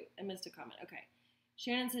 oh, wait, I missed a comment. Okay.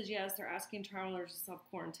 Shannon says yes, they're asking travelers to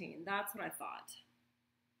self-quarantine. That's what I thought.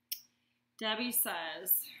 Debbie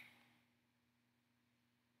says,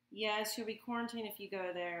 yes, you'll be quarantined if you go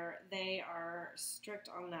there. They are strict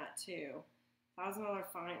on that too. $1,000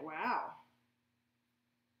 fine. Wow.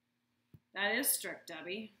 That is strict,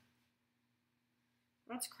 Debbie.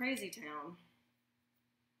 That's crazy town.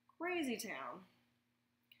 Crazy town.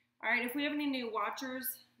 All right, if we have any new watchers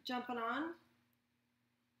jumping on,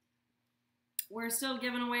 we're still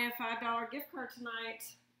giving away a $5 gift card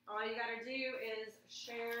tonight. All you got to do is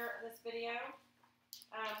share this video.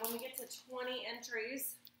 When we get to 20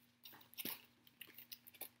 entries,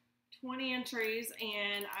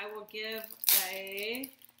 and I will give a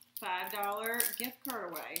 $5 gift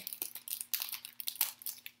card away.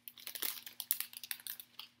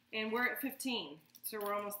 And we're at 15, so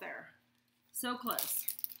we're almost there. So close.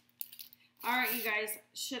 All right, you guys,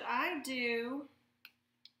 should I do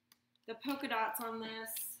the polka dots on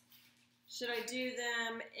this? Should I do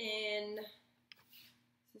them in, is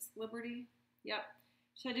this Liberty? Yep.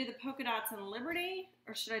 Should I do the polka dots in Liberty,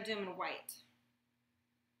 or should I do them in white?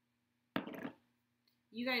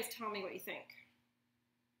 You guys tell me what you think.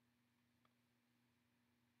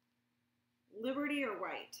 Liberty or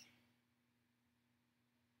white?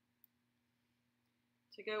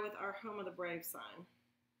 To go with our Home of the Brave sign.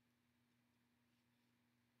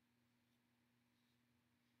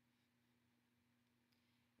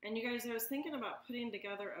 And you guys, I was thinking about putting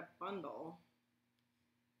together a bundle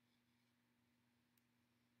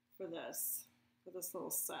for this little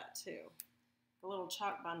set too. A little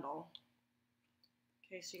chalk bundle,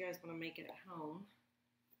 in case you guys want to make it at home.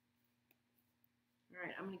 All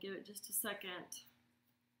right, I'm going to give it just a second.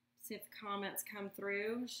 See if the comments come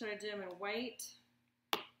through. Should I do them in white?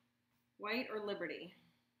 White or Liberty?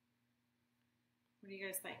 What do you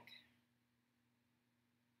guys think?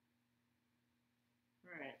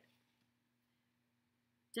 All right.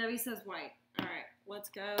 Debbie says white. All right, let's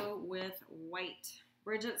go with white.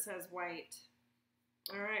 Bridget says white.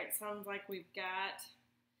 All right, sounds like we've got,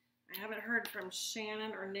 I haven't heard from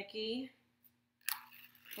Shannon or Nikki.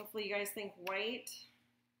 Hopefully you guys think white.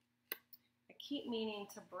 I keep meaning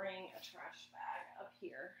to bring a trash bag up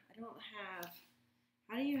here. I don't have,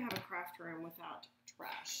 how do you have a craft room without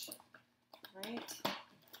trash, right?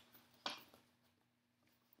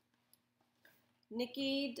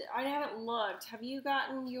 Nikki, I haven't looked. Have you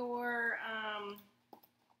gotten your,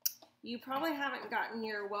 you probably haven't gotten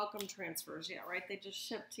your welcome transfers yet, right? They just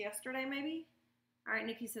shipped yesterday, maybe? All right,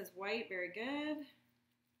 Nikki says white, very good.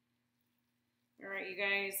 All right, you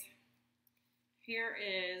guys, here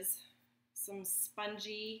is some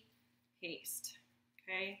spongy paste,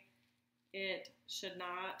 okay? It should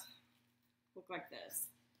not look like this.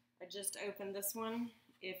 I just opened this one.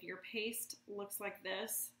 If your paste looks like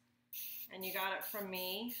this and you got it from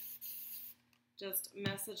me, just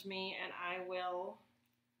message me and I will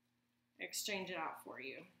exchange it out for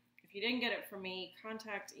you. If you didn't get it from me,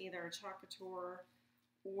 contact either Couture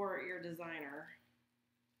or your designer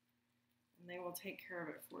and they will take care of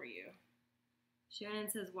it for you. Shannon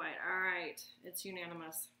says white. All right, it's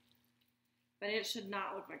unanimous. But it should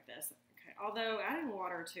not look like this. Okay, although adding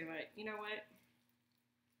water to it, you know what?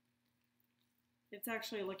 It's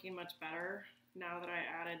actually looking much better now that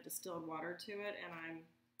I added distilled water to it and I'm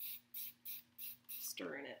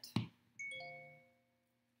stirring it.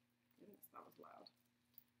 Goodness, that was loud.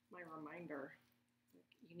 My reminder,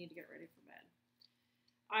 you need to get ready for bed.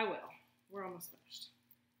 I will. We're almost finished.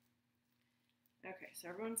 Okay, so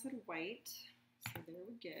everyone said white. So there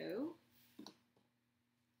we go.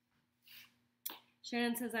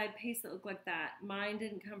 Shannon says I had paste that looked like that. Mine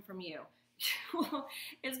didn't come from you. Well,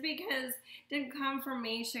 it's because it didn't come from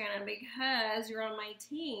me, Shannon, because you're on my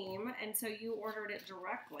team, and so you ordered it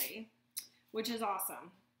directly, which is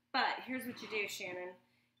awesome. But here's what you do, Shannon.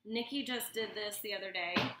 Nikki just did this the other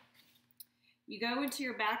day. You go into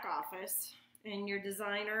your back office, and your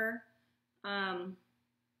designer,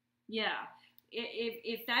 yeah,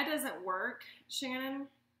 if that doesn't work, Shannon,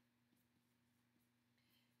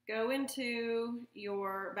 go into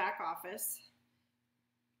your back office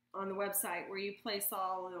on the website where you place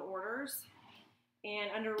all the orders,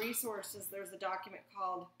 and under resources there's a document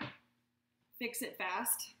called Fix It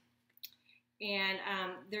Fast, and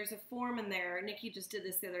there's a form in there. Nikki just did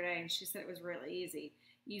this the other day and she said it was really easy.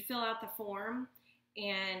 You fill out the form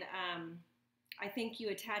and I think you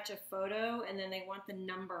attach a photo and then they want the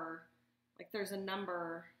number, like there's a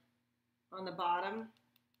number on the bottom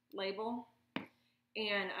label,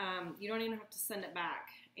 and you don't even have to send it back,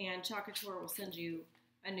 and Couture will send you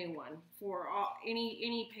a new one for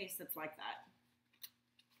any paste that's like that.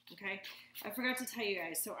 Okay, I forgot to tell you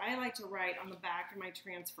guys, so I like to write on the back of my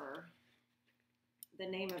transfer the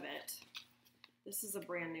name of it. This is a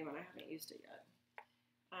brand new one, I haven't used it yet.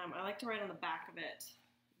 I like to write on the back of it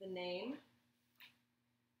the name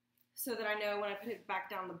so that I know when I put it back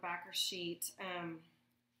down the backer sheet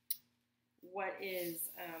what is,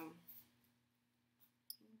 oh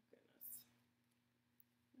goodness,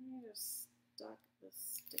 I just stuck the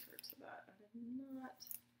sticker to that. I did not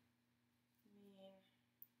mean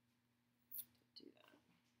to do that.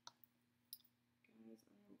 Guys,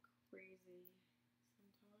 I am crazy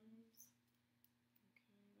sometimes.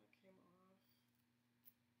 Okay, that came off.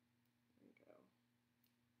 There we go.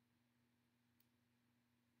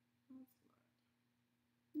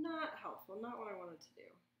 That's not helpful, not what I wanted to do.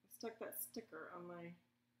 I stuck that sticker on my,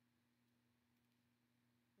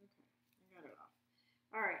 okay, I got it off.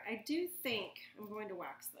 All right, I do think I'm going to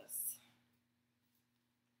wax this.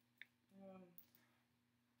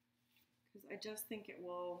 Because I just think it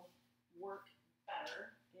will work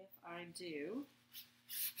better if I do.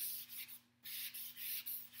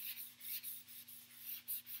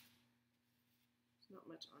 There's not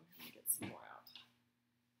much on here, I'll get some more out.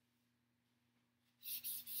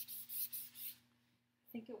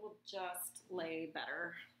 I think it will just lay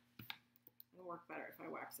better and work better if I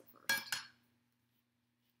wax it first.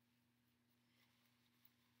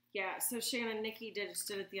 Yeah, so Shannon, Nikki just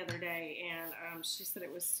did it the other day, and she said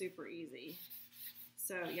it was super easy.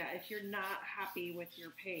 So yeah, if you're not happy with your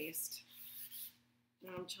paste,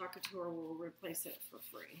 Couture will replace it for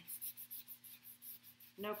free.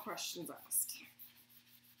 No questions asked,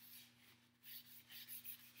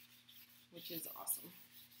 which is awesome.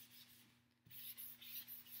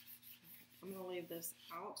 Okay, I'm going to leave this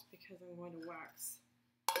out because I'm going to wax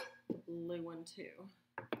the blue one too.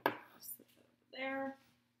 Just set that over there.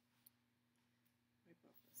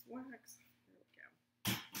 Wax.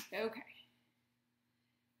 There we go. Okay.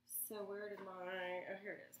 So where did my, oh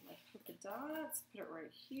here it is, my polka dots, put it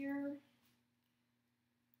right here.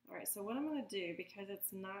 All right, so what I'm going to do, because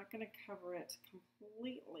it's not going to cover it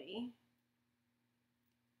completely,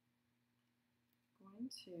 I'm going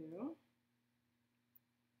to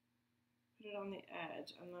put it on the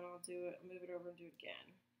edge, and then I'll do it, move it over and do it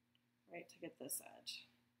again, right, to get this edge.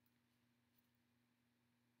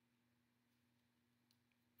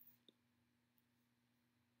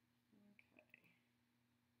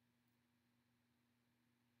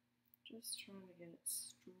 Just trying to get it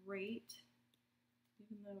straight,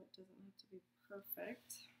 even though it doesn't have to be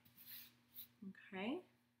perfect. Okay.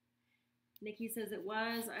 Nikki says it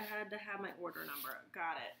was. I had to have my order number.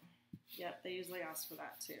 Got it. Yep, they usually ask for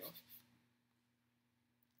that too.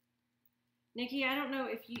 Nikki, I don't know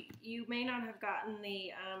if you may not have gotten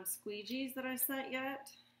the squeegees that I sent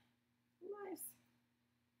yet. Nice.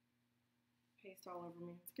 Paste all over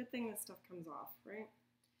me. It's a good thing this stuff comes off, right?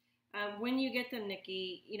 When you get them,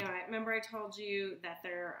 Nikki, you know, I remember I told you that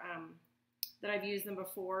they're that I've used them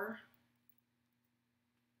before,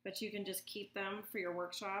 but you can just keep them for your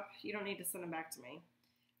workshop. You don't need to send them back to me.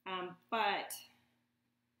 But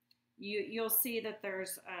you'll see that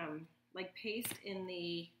there's like paste in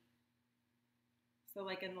the, so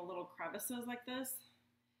like in the little crevices like this.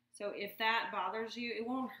 So if that bothers you, it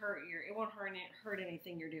won't hurt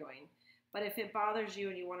anything you're doing. But if it bothers you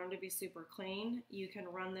and you want them to be super clean, you can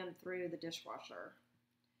run them through the dishwasher.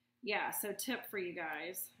 Yeah, so tip for you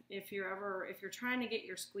guys, if you're trying to get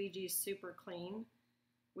your squeegees super clean,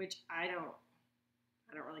 which I don't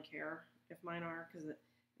really care if mine are, because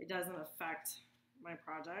it doesn't affect my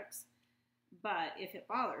projects. But if it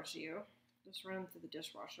bothers you, just run them through the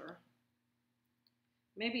dishwasher.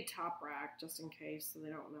 Maybe top rack just in case so they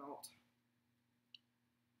don't melt.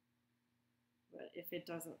 But if it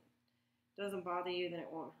doesn't bother you, then it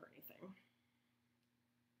won't hurt anything.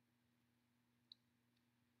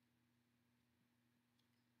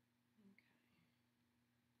 Okay.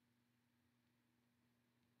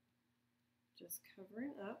 Just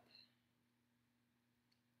covering up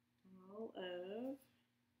all of.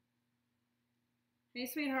 Hey,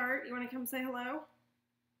 sweetheart, you want to come say hello?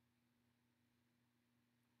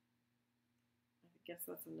 I guess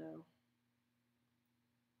that's a no.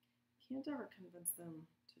 Can't ever convince them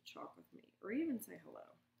to chalk with me or even say hello.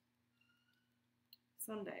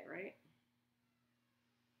 Someday, right?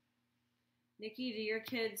 Nikki, do your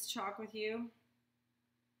kids chalk with you?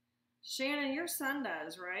 Shannon, your son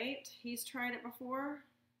does, right? He's tried it before.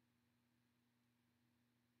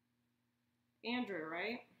 Andrew,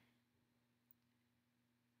 right?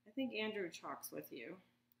 I think Andrew chalks with you.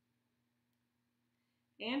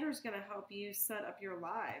 Andrew's going to help you set up your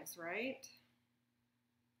lives, right?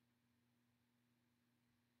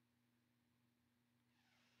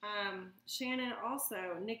 Shannon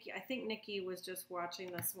also, Nikki, I think Nikki was just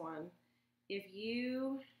watching this one. If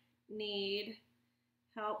you need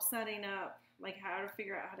help setting up, like how to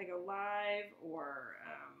figure out how to go live or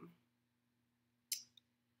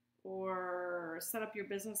set up your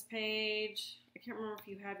business page. I can't remember if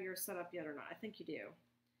you have yours set up yet or not. I think you do.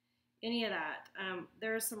 Any of that.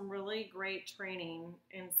 There's some really great training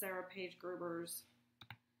in Sarah Paige Gruber's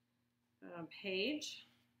page,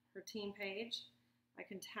 her team page. I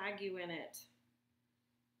can tag you in it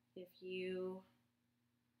if you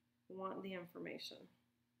want the information.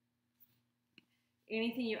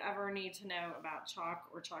 Anything you ever need to know about chalk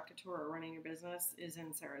or chalk couture or running your business is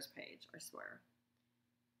in Sarah's page, I swear.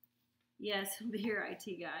 Yes, he'll be your IT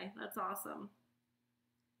guy. That's awesome.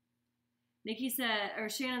 Nikki said, or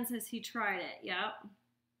Shannon says he tried it. Yep.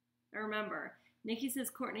 I remember. Nikki says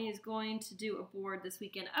Courtney is going to do a board this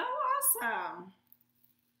weekend. Oh, awesome.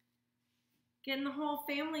 Getting the whole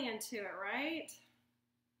family into it, right?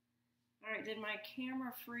 All right, did my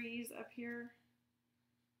camera freeze up here?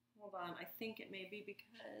 Hold on, I think it may be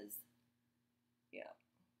because, yeah.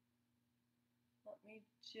 Let me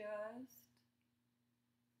just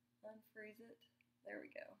unfreeze it. There we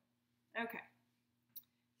go. Okay.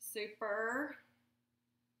 Super.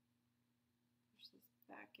 Push this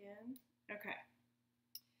back in. Okay.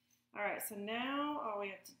 All right, so now all we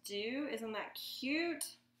have to do, isn't that cute?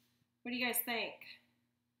 What do you guys think?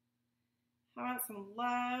 How about some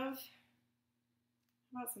love?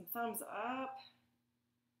 How about some thumbs up?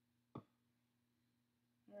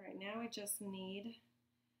 All right, now we just need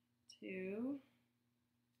to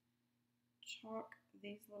chalk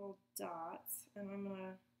these little dots, and I'm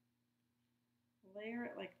gonna layer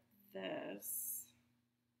it like this.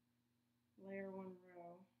 Layer one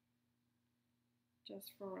row,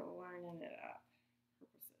 just for lining it up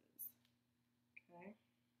purposes. Okay.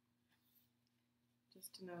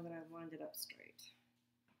 Just to know that I've lined it up straight.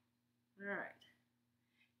 All right.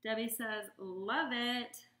 Debbie says, love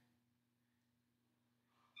it.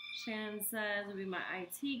 Shannon says, it'll be my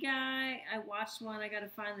IT guy. I watched one. I got to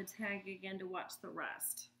find the tag again to watch the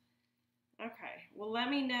rest. Okay. Well, let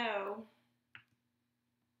me know.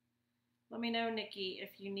 Let me know, Nikki,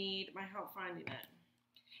 if you need my help finding it.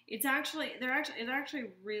 It's actually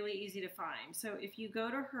really easy to find. So if you go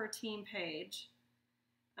to her team page,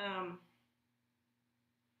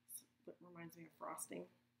 it reminds me of frosting.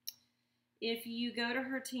 If you go to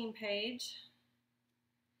her team page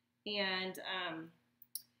and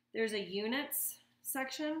there's a units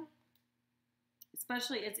section,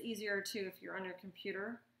 especially it's easier too if you're on your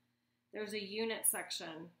computer. There's a unit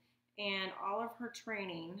section and all of her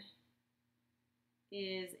training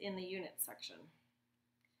is in the unit section.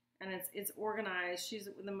 And it's organized. She's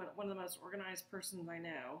one of the most organized persons I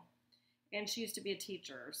know. And she used to be a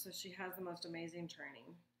teacher, so she has the most amazing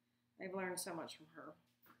training. I've learned so much from her.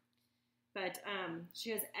 But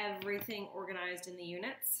she has everything organized in the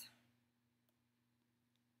units.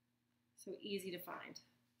 So easy to find.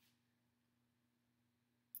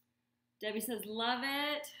 Debbie says, love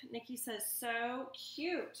it. Nikki says, so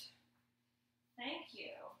cute. Thank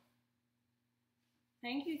you.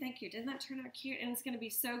 Thank you, thank you. Didn't that turn out cute? And it's going to be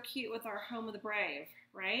so cute with our Home of the Brave,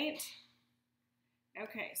 right?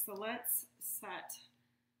 Okay, so let's set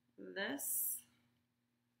this.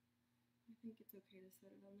 I think it's okay to set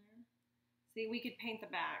it on there. See, we could paint the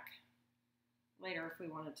back later if we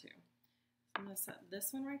wanted to. So I'm going to set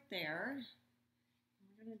this one right there.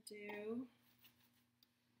 We're going to do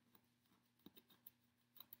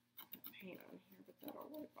paint on here, but that'll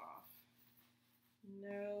wipe off.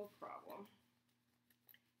 No problem.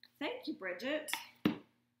 Thank you, Bridget.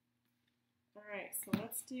 All right, so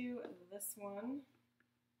let's do this one.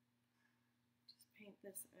 Just paint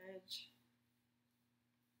this edge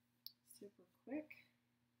super quick.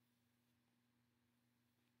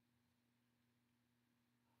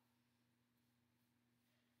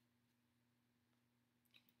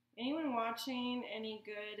 Anyone watching any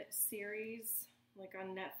good series like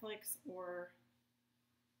on Netflix or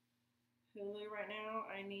Hulu right now?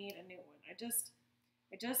 I need a new one. I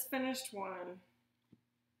just finished one.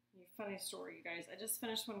 Funny story, you guys. I just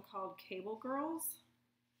finished one called Cable Girls.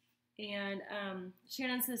 And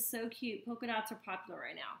Shannon says, so cute. Polka dots are popular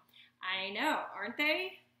right now. I know, aren't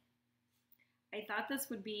they? I thought this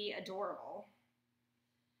would be adorable.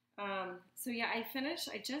 So yeah, I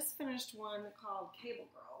just finished one called Cable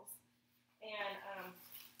Girls. And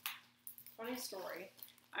funny story,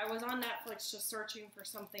 I was on Netflix just searching for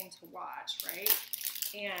something to watch, right?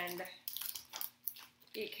 And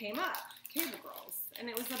it came up, Cable Girls, and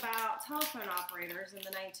it was about telephone operators in the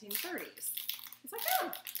 1930s. It's like,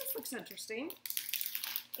 oh, this looks interesting.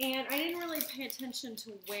 And I didn't really pay attention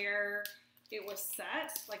to where it was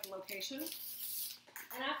set, like location.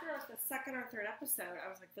 And after like the second or third episode, I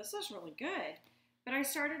was like, this is really good. But I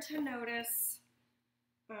started to notice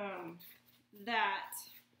that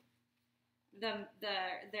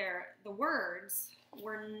the words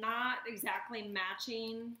were not exactly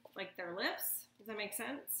matching like their lips. Does that make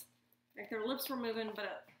sense? Like their lips were moving, but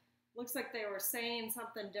it looks like they were saying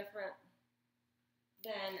something different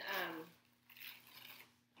than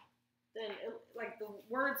like the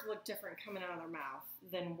words looked different coming out of their mouth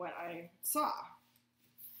than what I saw.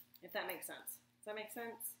 If that makes sense. Does that make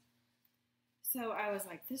sense? So I was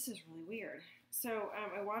like, this is really weird. So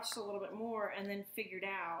I watched a little bit more and then figured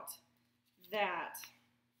out that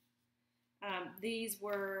these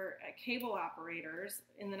were cable operators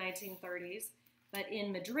in the 1930s, but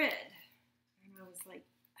in Madrid. And I was like,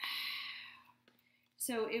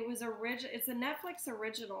 so it was it's a Netflix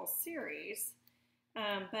original series,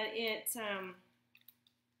 but it, let's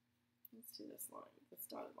do this line, this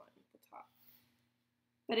dotted line at the top.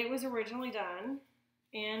 But it was originally done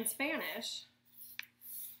in Spanish,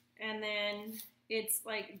 and then it's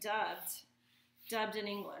like dubbed in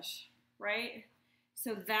English, right?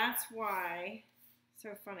 So that's why,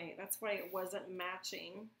 so funny, that's why it wasn't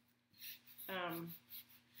matching,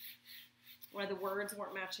 why the words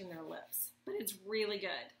weren't matching their lips. But it's really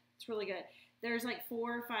good. It's really good. There's like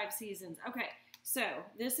 4 or 5 seasons. Okay, so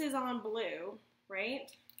this is on blue,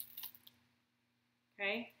 right?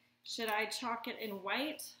 Okay. Should I chalk it in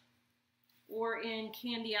white or in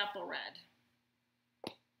candy apple red?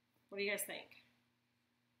 What do you guys think?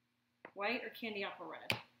 White or candy apple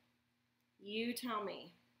red? You tell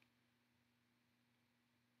me.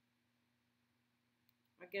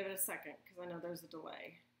 I'll give it a second because I know there's a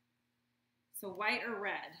delay. So white or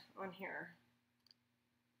red on here?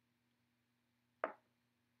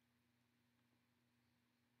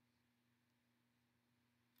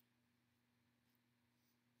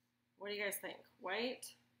 What do you guys think?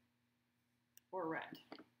 White or red?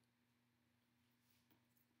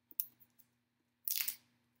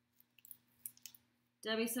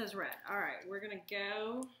 Debbie says red. All right, we're going to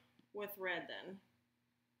go with red then.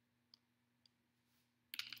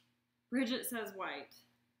 Bridget says white.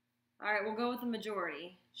 All right, we'll go with the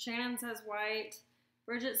majority. Shannon says white.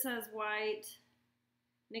 Bridget says white.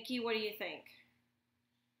 Nikki, what do you think?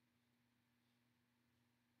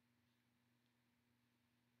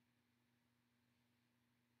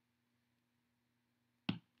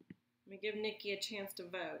 Let me give Nikki a chance to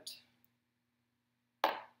vote.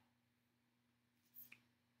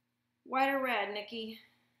 White or red, Nikki?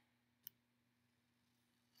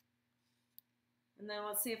 And then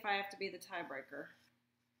let's see if I have to be the tiebreaker.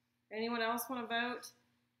 Anyone else want to vote?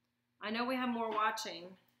 I know we have more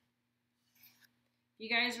watching. If you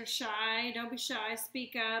guys are shy, don't be shy.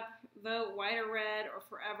 Speak up. Vote white or red or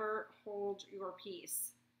forever hold your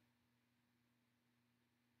peace.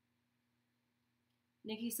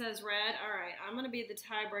 Nikki says red. All right, I'm going to be the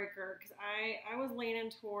tiebreaker because I was leaning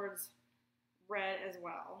towards red as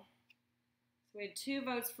well. So we had 2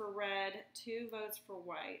 votes for red, 2 votes for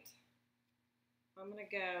white. I'm going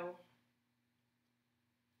to go,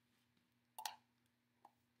 I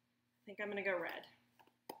think I'm going to go red.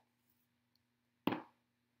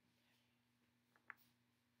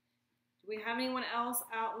 Do we have anyone else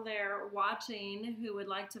out there watching who would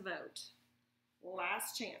like to vote?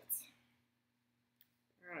 Last chance.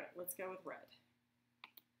 All right, let's go with red.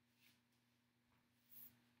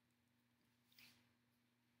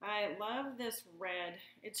 I love this red.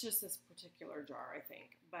 It's just this particular jar, I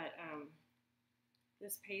think. But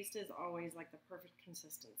this paste is always like the perfect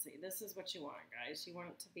consistency. This is what you want, guys. You want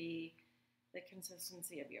it to be the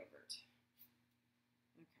consistency of yogurt.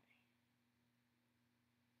 Okay.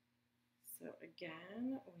 So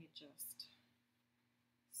again, we just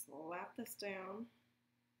slap this down.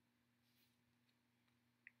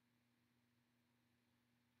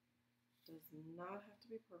 Does not have to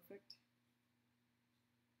be perfect.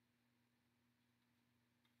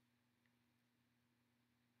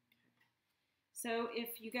 So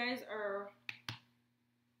if you guys are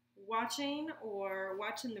watching or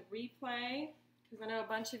watching the replay, because I know a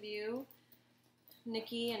bunch of you,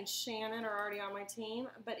 Nikki and Shannon, are already on my team,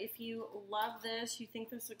 but if you love this, you think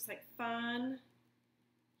this looks like fun,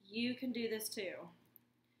 you can do this too,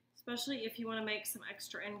 especially if you want to make some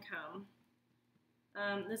extra income.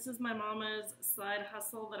 This is my mama's side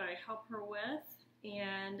hustle that I help her with,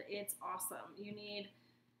 and it's awesome. You need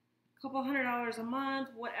couple $100 a month,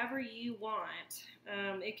 whatever you want.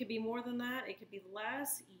 It could be more than that. It could be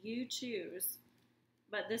less. You choose.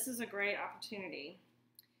 But this is a great opportunity.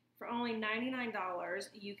 For only $99,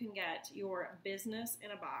 you can get your business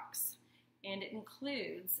in a box, and it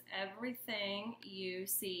includes everything you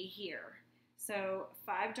see here. So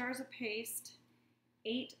 5 jars of paste,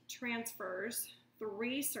 8 transfers,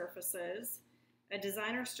 3 surfaces, a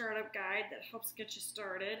designer startup guide that helps get you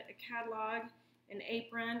started, a catalog, an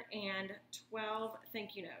apron, and 12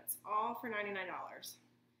 thank you notes, all for $99.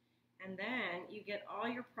 And then you get all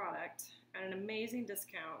your product at an amazing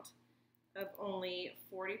discount of only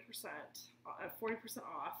 40%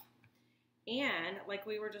 off. And like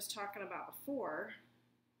we were just talking about before,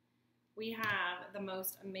 we have the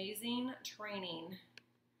most amazing training,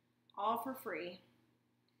 all for free,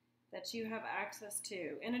 that you have access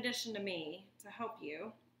to, in addition to me, to help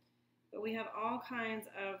you. But we have all kinds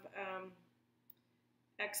of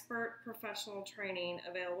expert professional training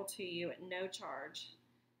available to you at no charge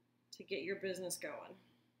to get your business going.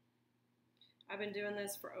 I've been doing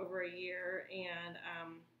this for over a year, and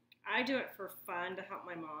I do it for fun to help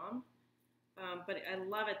my mom, but I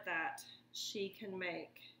love it that she can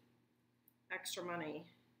make extra money,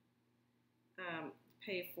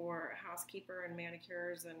 pay for housekeeper and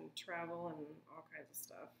manicures and travel and all kinds of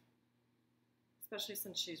stuff, especially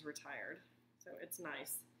since she's retired. So it's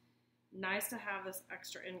nice to have this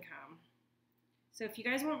extra income. So if you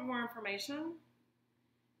guys want more information,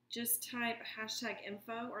 just type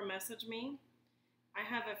 #info or message me. I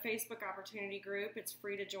have a Facebook opportunity group. It's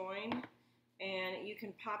free to join, and you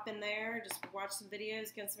can pop in there, just watch some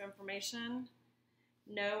videos, get some information.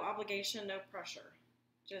 No obligation, no pressure.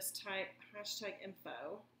 Just type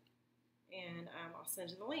 #info, and I'll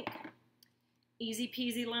send you the link. Easy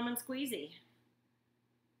peasy lemon squeezy.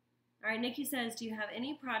 All right, Nikki says, do you have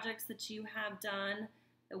any projects that you have done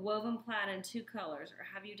the woven plaid in 2 colors, or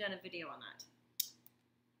have you done a video on that?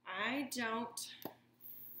 I don't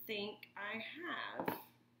think I have,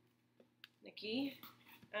 Nikki.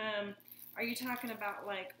 Are you talking about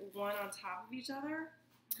like one on top of each other?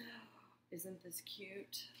 Isn't this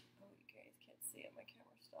cute? Oh, you guys can't see it. My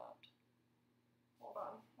camera stopped. Hold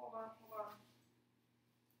on.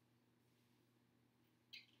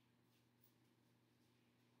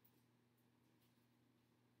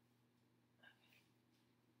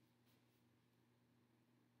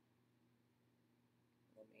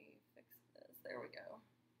 Let me fix this. There we go.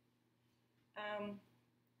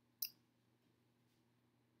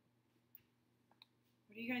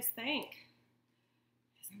 What do you guys think?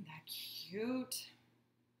 Isn't that cute?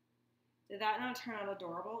 Did that not turn out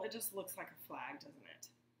adorable? It just looks like a flag, doesn't it?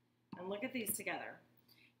 And look at these together.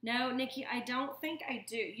 No, Nikki, I don't think I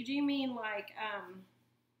do. Do you mean like,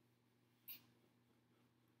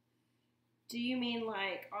 tell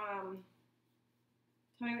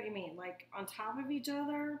me what you mean, like on top of each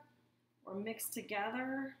other or mixed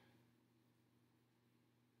together?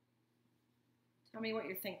 Tell me what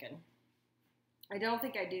you're thinking. I don't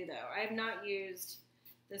think I do, though. I have not used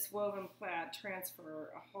this woven plaid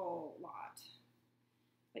transfer a whole lot.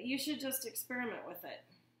 But you should just experiment with it.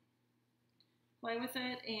 Play with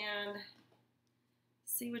it and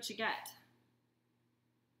see what you get.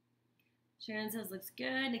 Sharon says, looks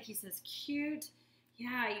good. Nikki says, cute.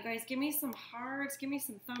 Yeah, you guys, give me some hearts. Give me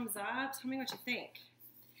some thumbs up. Tell me what you think.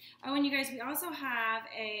 Oh, and you guys, we also have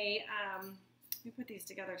a, let me put these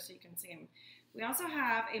together so you can see them. We also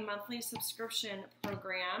have a monthly subscription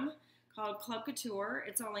program called Club Couture.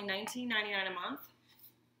 It's only $19.99 a month,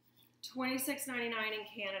 $26.99 in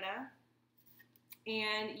Canada,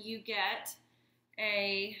 and you get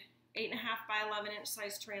a 8.5 by 11 inch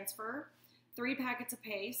size transfer, 3 packets of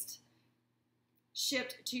paste,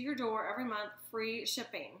 shipped to your door every month, free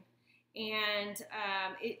shipping. And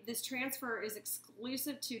this transfer is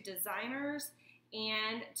exclusive to designers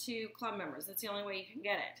and to club members. That's the only way you can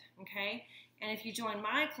get it, okay? And if you join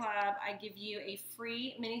my club, I give you a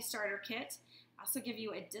free mini starter kit. I also give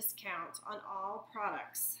you a discount on all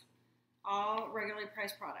products, all regularly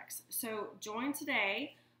priced products. So join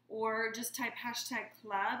today, or just type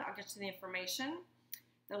 #club. I'll get you the information,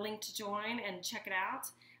 the link to join, and check it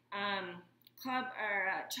out. Club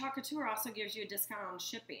Couture also gives you a discount on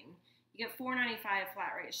shipping. You get $4.95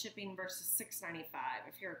 flat rate shipping versus $6.95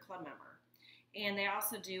 if you're a club member. And they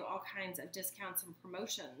also do all kinds of discounts and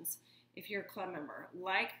promotions if you're a club member.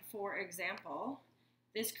 Like, for example,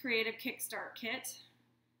 this Creative Kickstart Kit,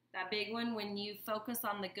 that big one, when you focus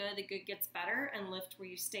on the good gets better, and lift where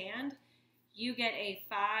you stand, you get a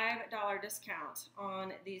 $5 discount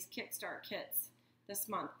on these Kickstart kits this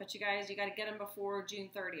month. But you guys, you got to get them before June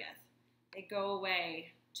 30th. They go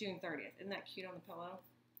away June 30th. Isn't that cute on the pillow?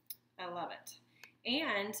 I love it.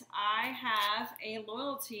 And I have a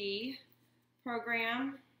loyalty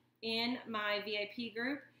program in my VIP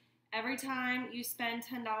group. Every time you spend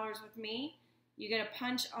 $10 with me, you get a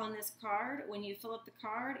punch on this card. When you fill up the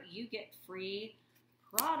card, you get free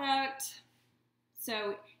product.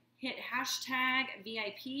 So hit hashtag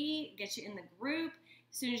VIP, get you in the group.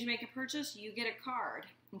 As soon as you make a purchase, you get a card,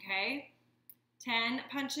 okay? 10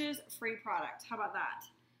 punches, free product. How about that?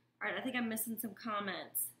 All right, I think I'm missing some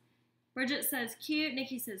comments. Bridget says cute.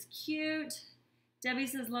 Nikki says cute. Debbie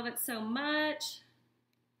says love it so much.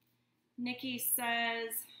 Nikki says,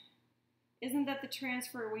 isn't that the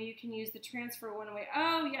transfer where you can use the transfer one way?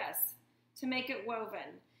 Oh, yes, to make it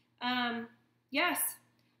woven. Yes,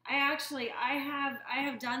 I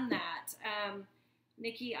have done that.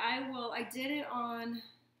 Nikki, I did it on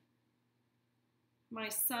my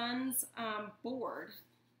son's board.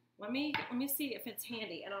 Let me see if it's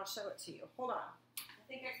handy, and I'll show it to you. Hold on. I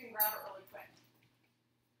think I can grab it really quick.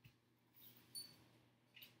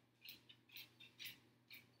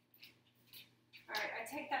 All right, I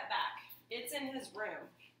take that back. It's in his room.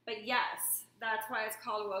 But yes, that's why it's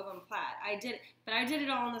called woven plaid. I did it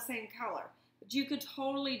all in the same color. But you could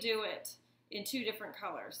totally do it in 2 different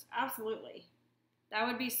colors. Absolutely. That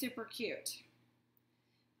would be super cute.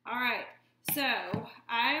 All right. So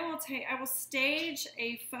I will stage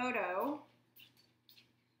a photo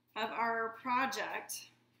of our project,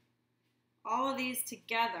 all of these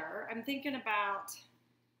together. I'm thinking about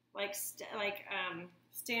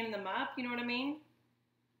standing them up, you know what I mean?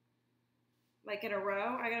 Like in a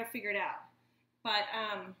row. I gotta figure it out. But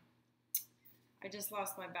I just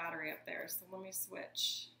lost my battery up there, so let me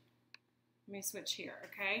switch. Let me switch here,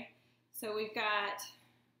 okay? So we've got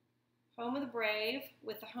Home of the Brave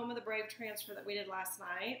with the Home of the Brave transfer that we did last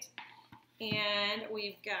night. And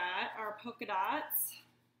we've got our polka dots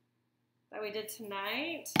that we did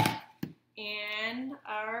tonight. And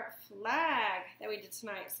our flag that we did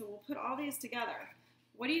tonight. So we'll put all these together.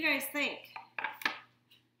 What do you guys think?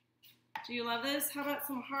 Do you love this? How about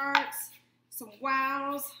some hearts, some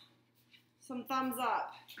wows, some thumbs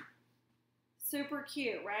up? Super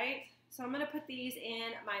cute, right? So I'm going to put these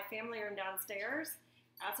in my family room downstairs.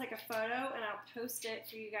 I'll take a photo and I'll post it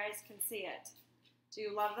so you guys can see it. Do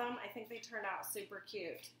you love them? I think they turned out super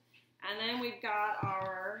cute. And then we've got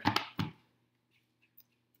our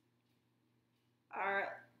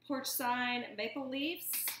porch sign maple leaves.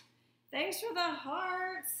 Thanks for the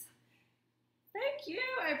hearts. Thank you.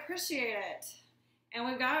 I appreciate it. And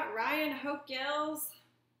we've got Ryan Hope Gills,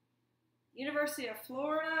 University of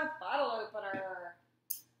Florida bottle opener.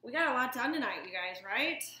 We got a lot done tonight, you guys,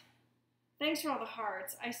 right? Thanks for all the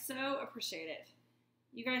hearts. I so appreciate it.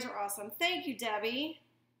 You guys are awesome. Thank you, Debbie.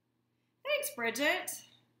 Thanks, Bridget.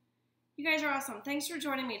 You guys are awesome. Thanks for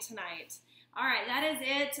joining me tonight. All right, that is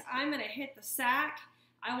it. I'm going to hit the sack.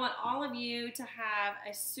 I want all of you to have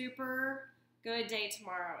a super good day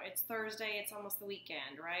tomorrow. It's Thursday. It's almost the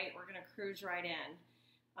weekend, right? We're going to cruise right in.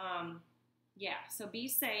 Yeah, so be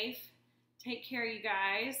safe. Take care, you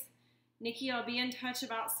guys. Nikki, I'll be in touch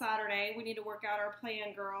about Saturday. We need to work out our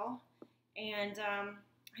plan, girl. And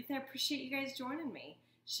I appreciate you guys joining me.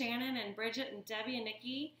 Shannon and Bridget and Debbie and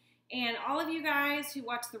Nikki. And all of you guys who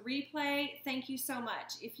watch the replay, thank you so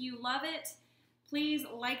much. If you love it, please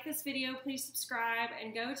like this video. Please subscribe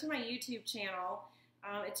and go to my YouTube channel.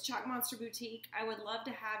 It's Chalk Monster Boutique. I would love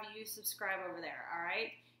to have you subscribe over there, all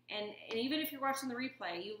right? And even if you're watching the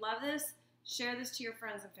replay, you love this, share this to your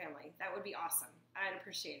friends and family. That would be awesome. I'd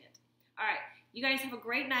appreciate it. All right, you guys have a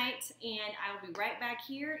great night, and I will be right back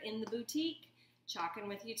here in the boutique, chalking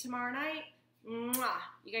with you tomorrow night. Mwah.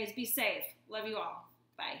 You guys be safe. Love you all.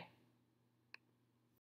 Bye.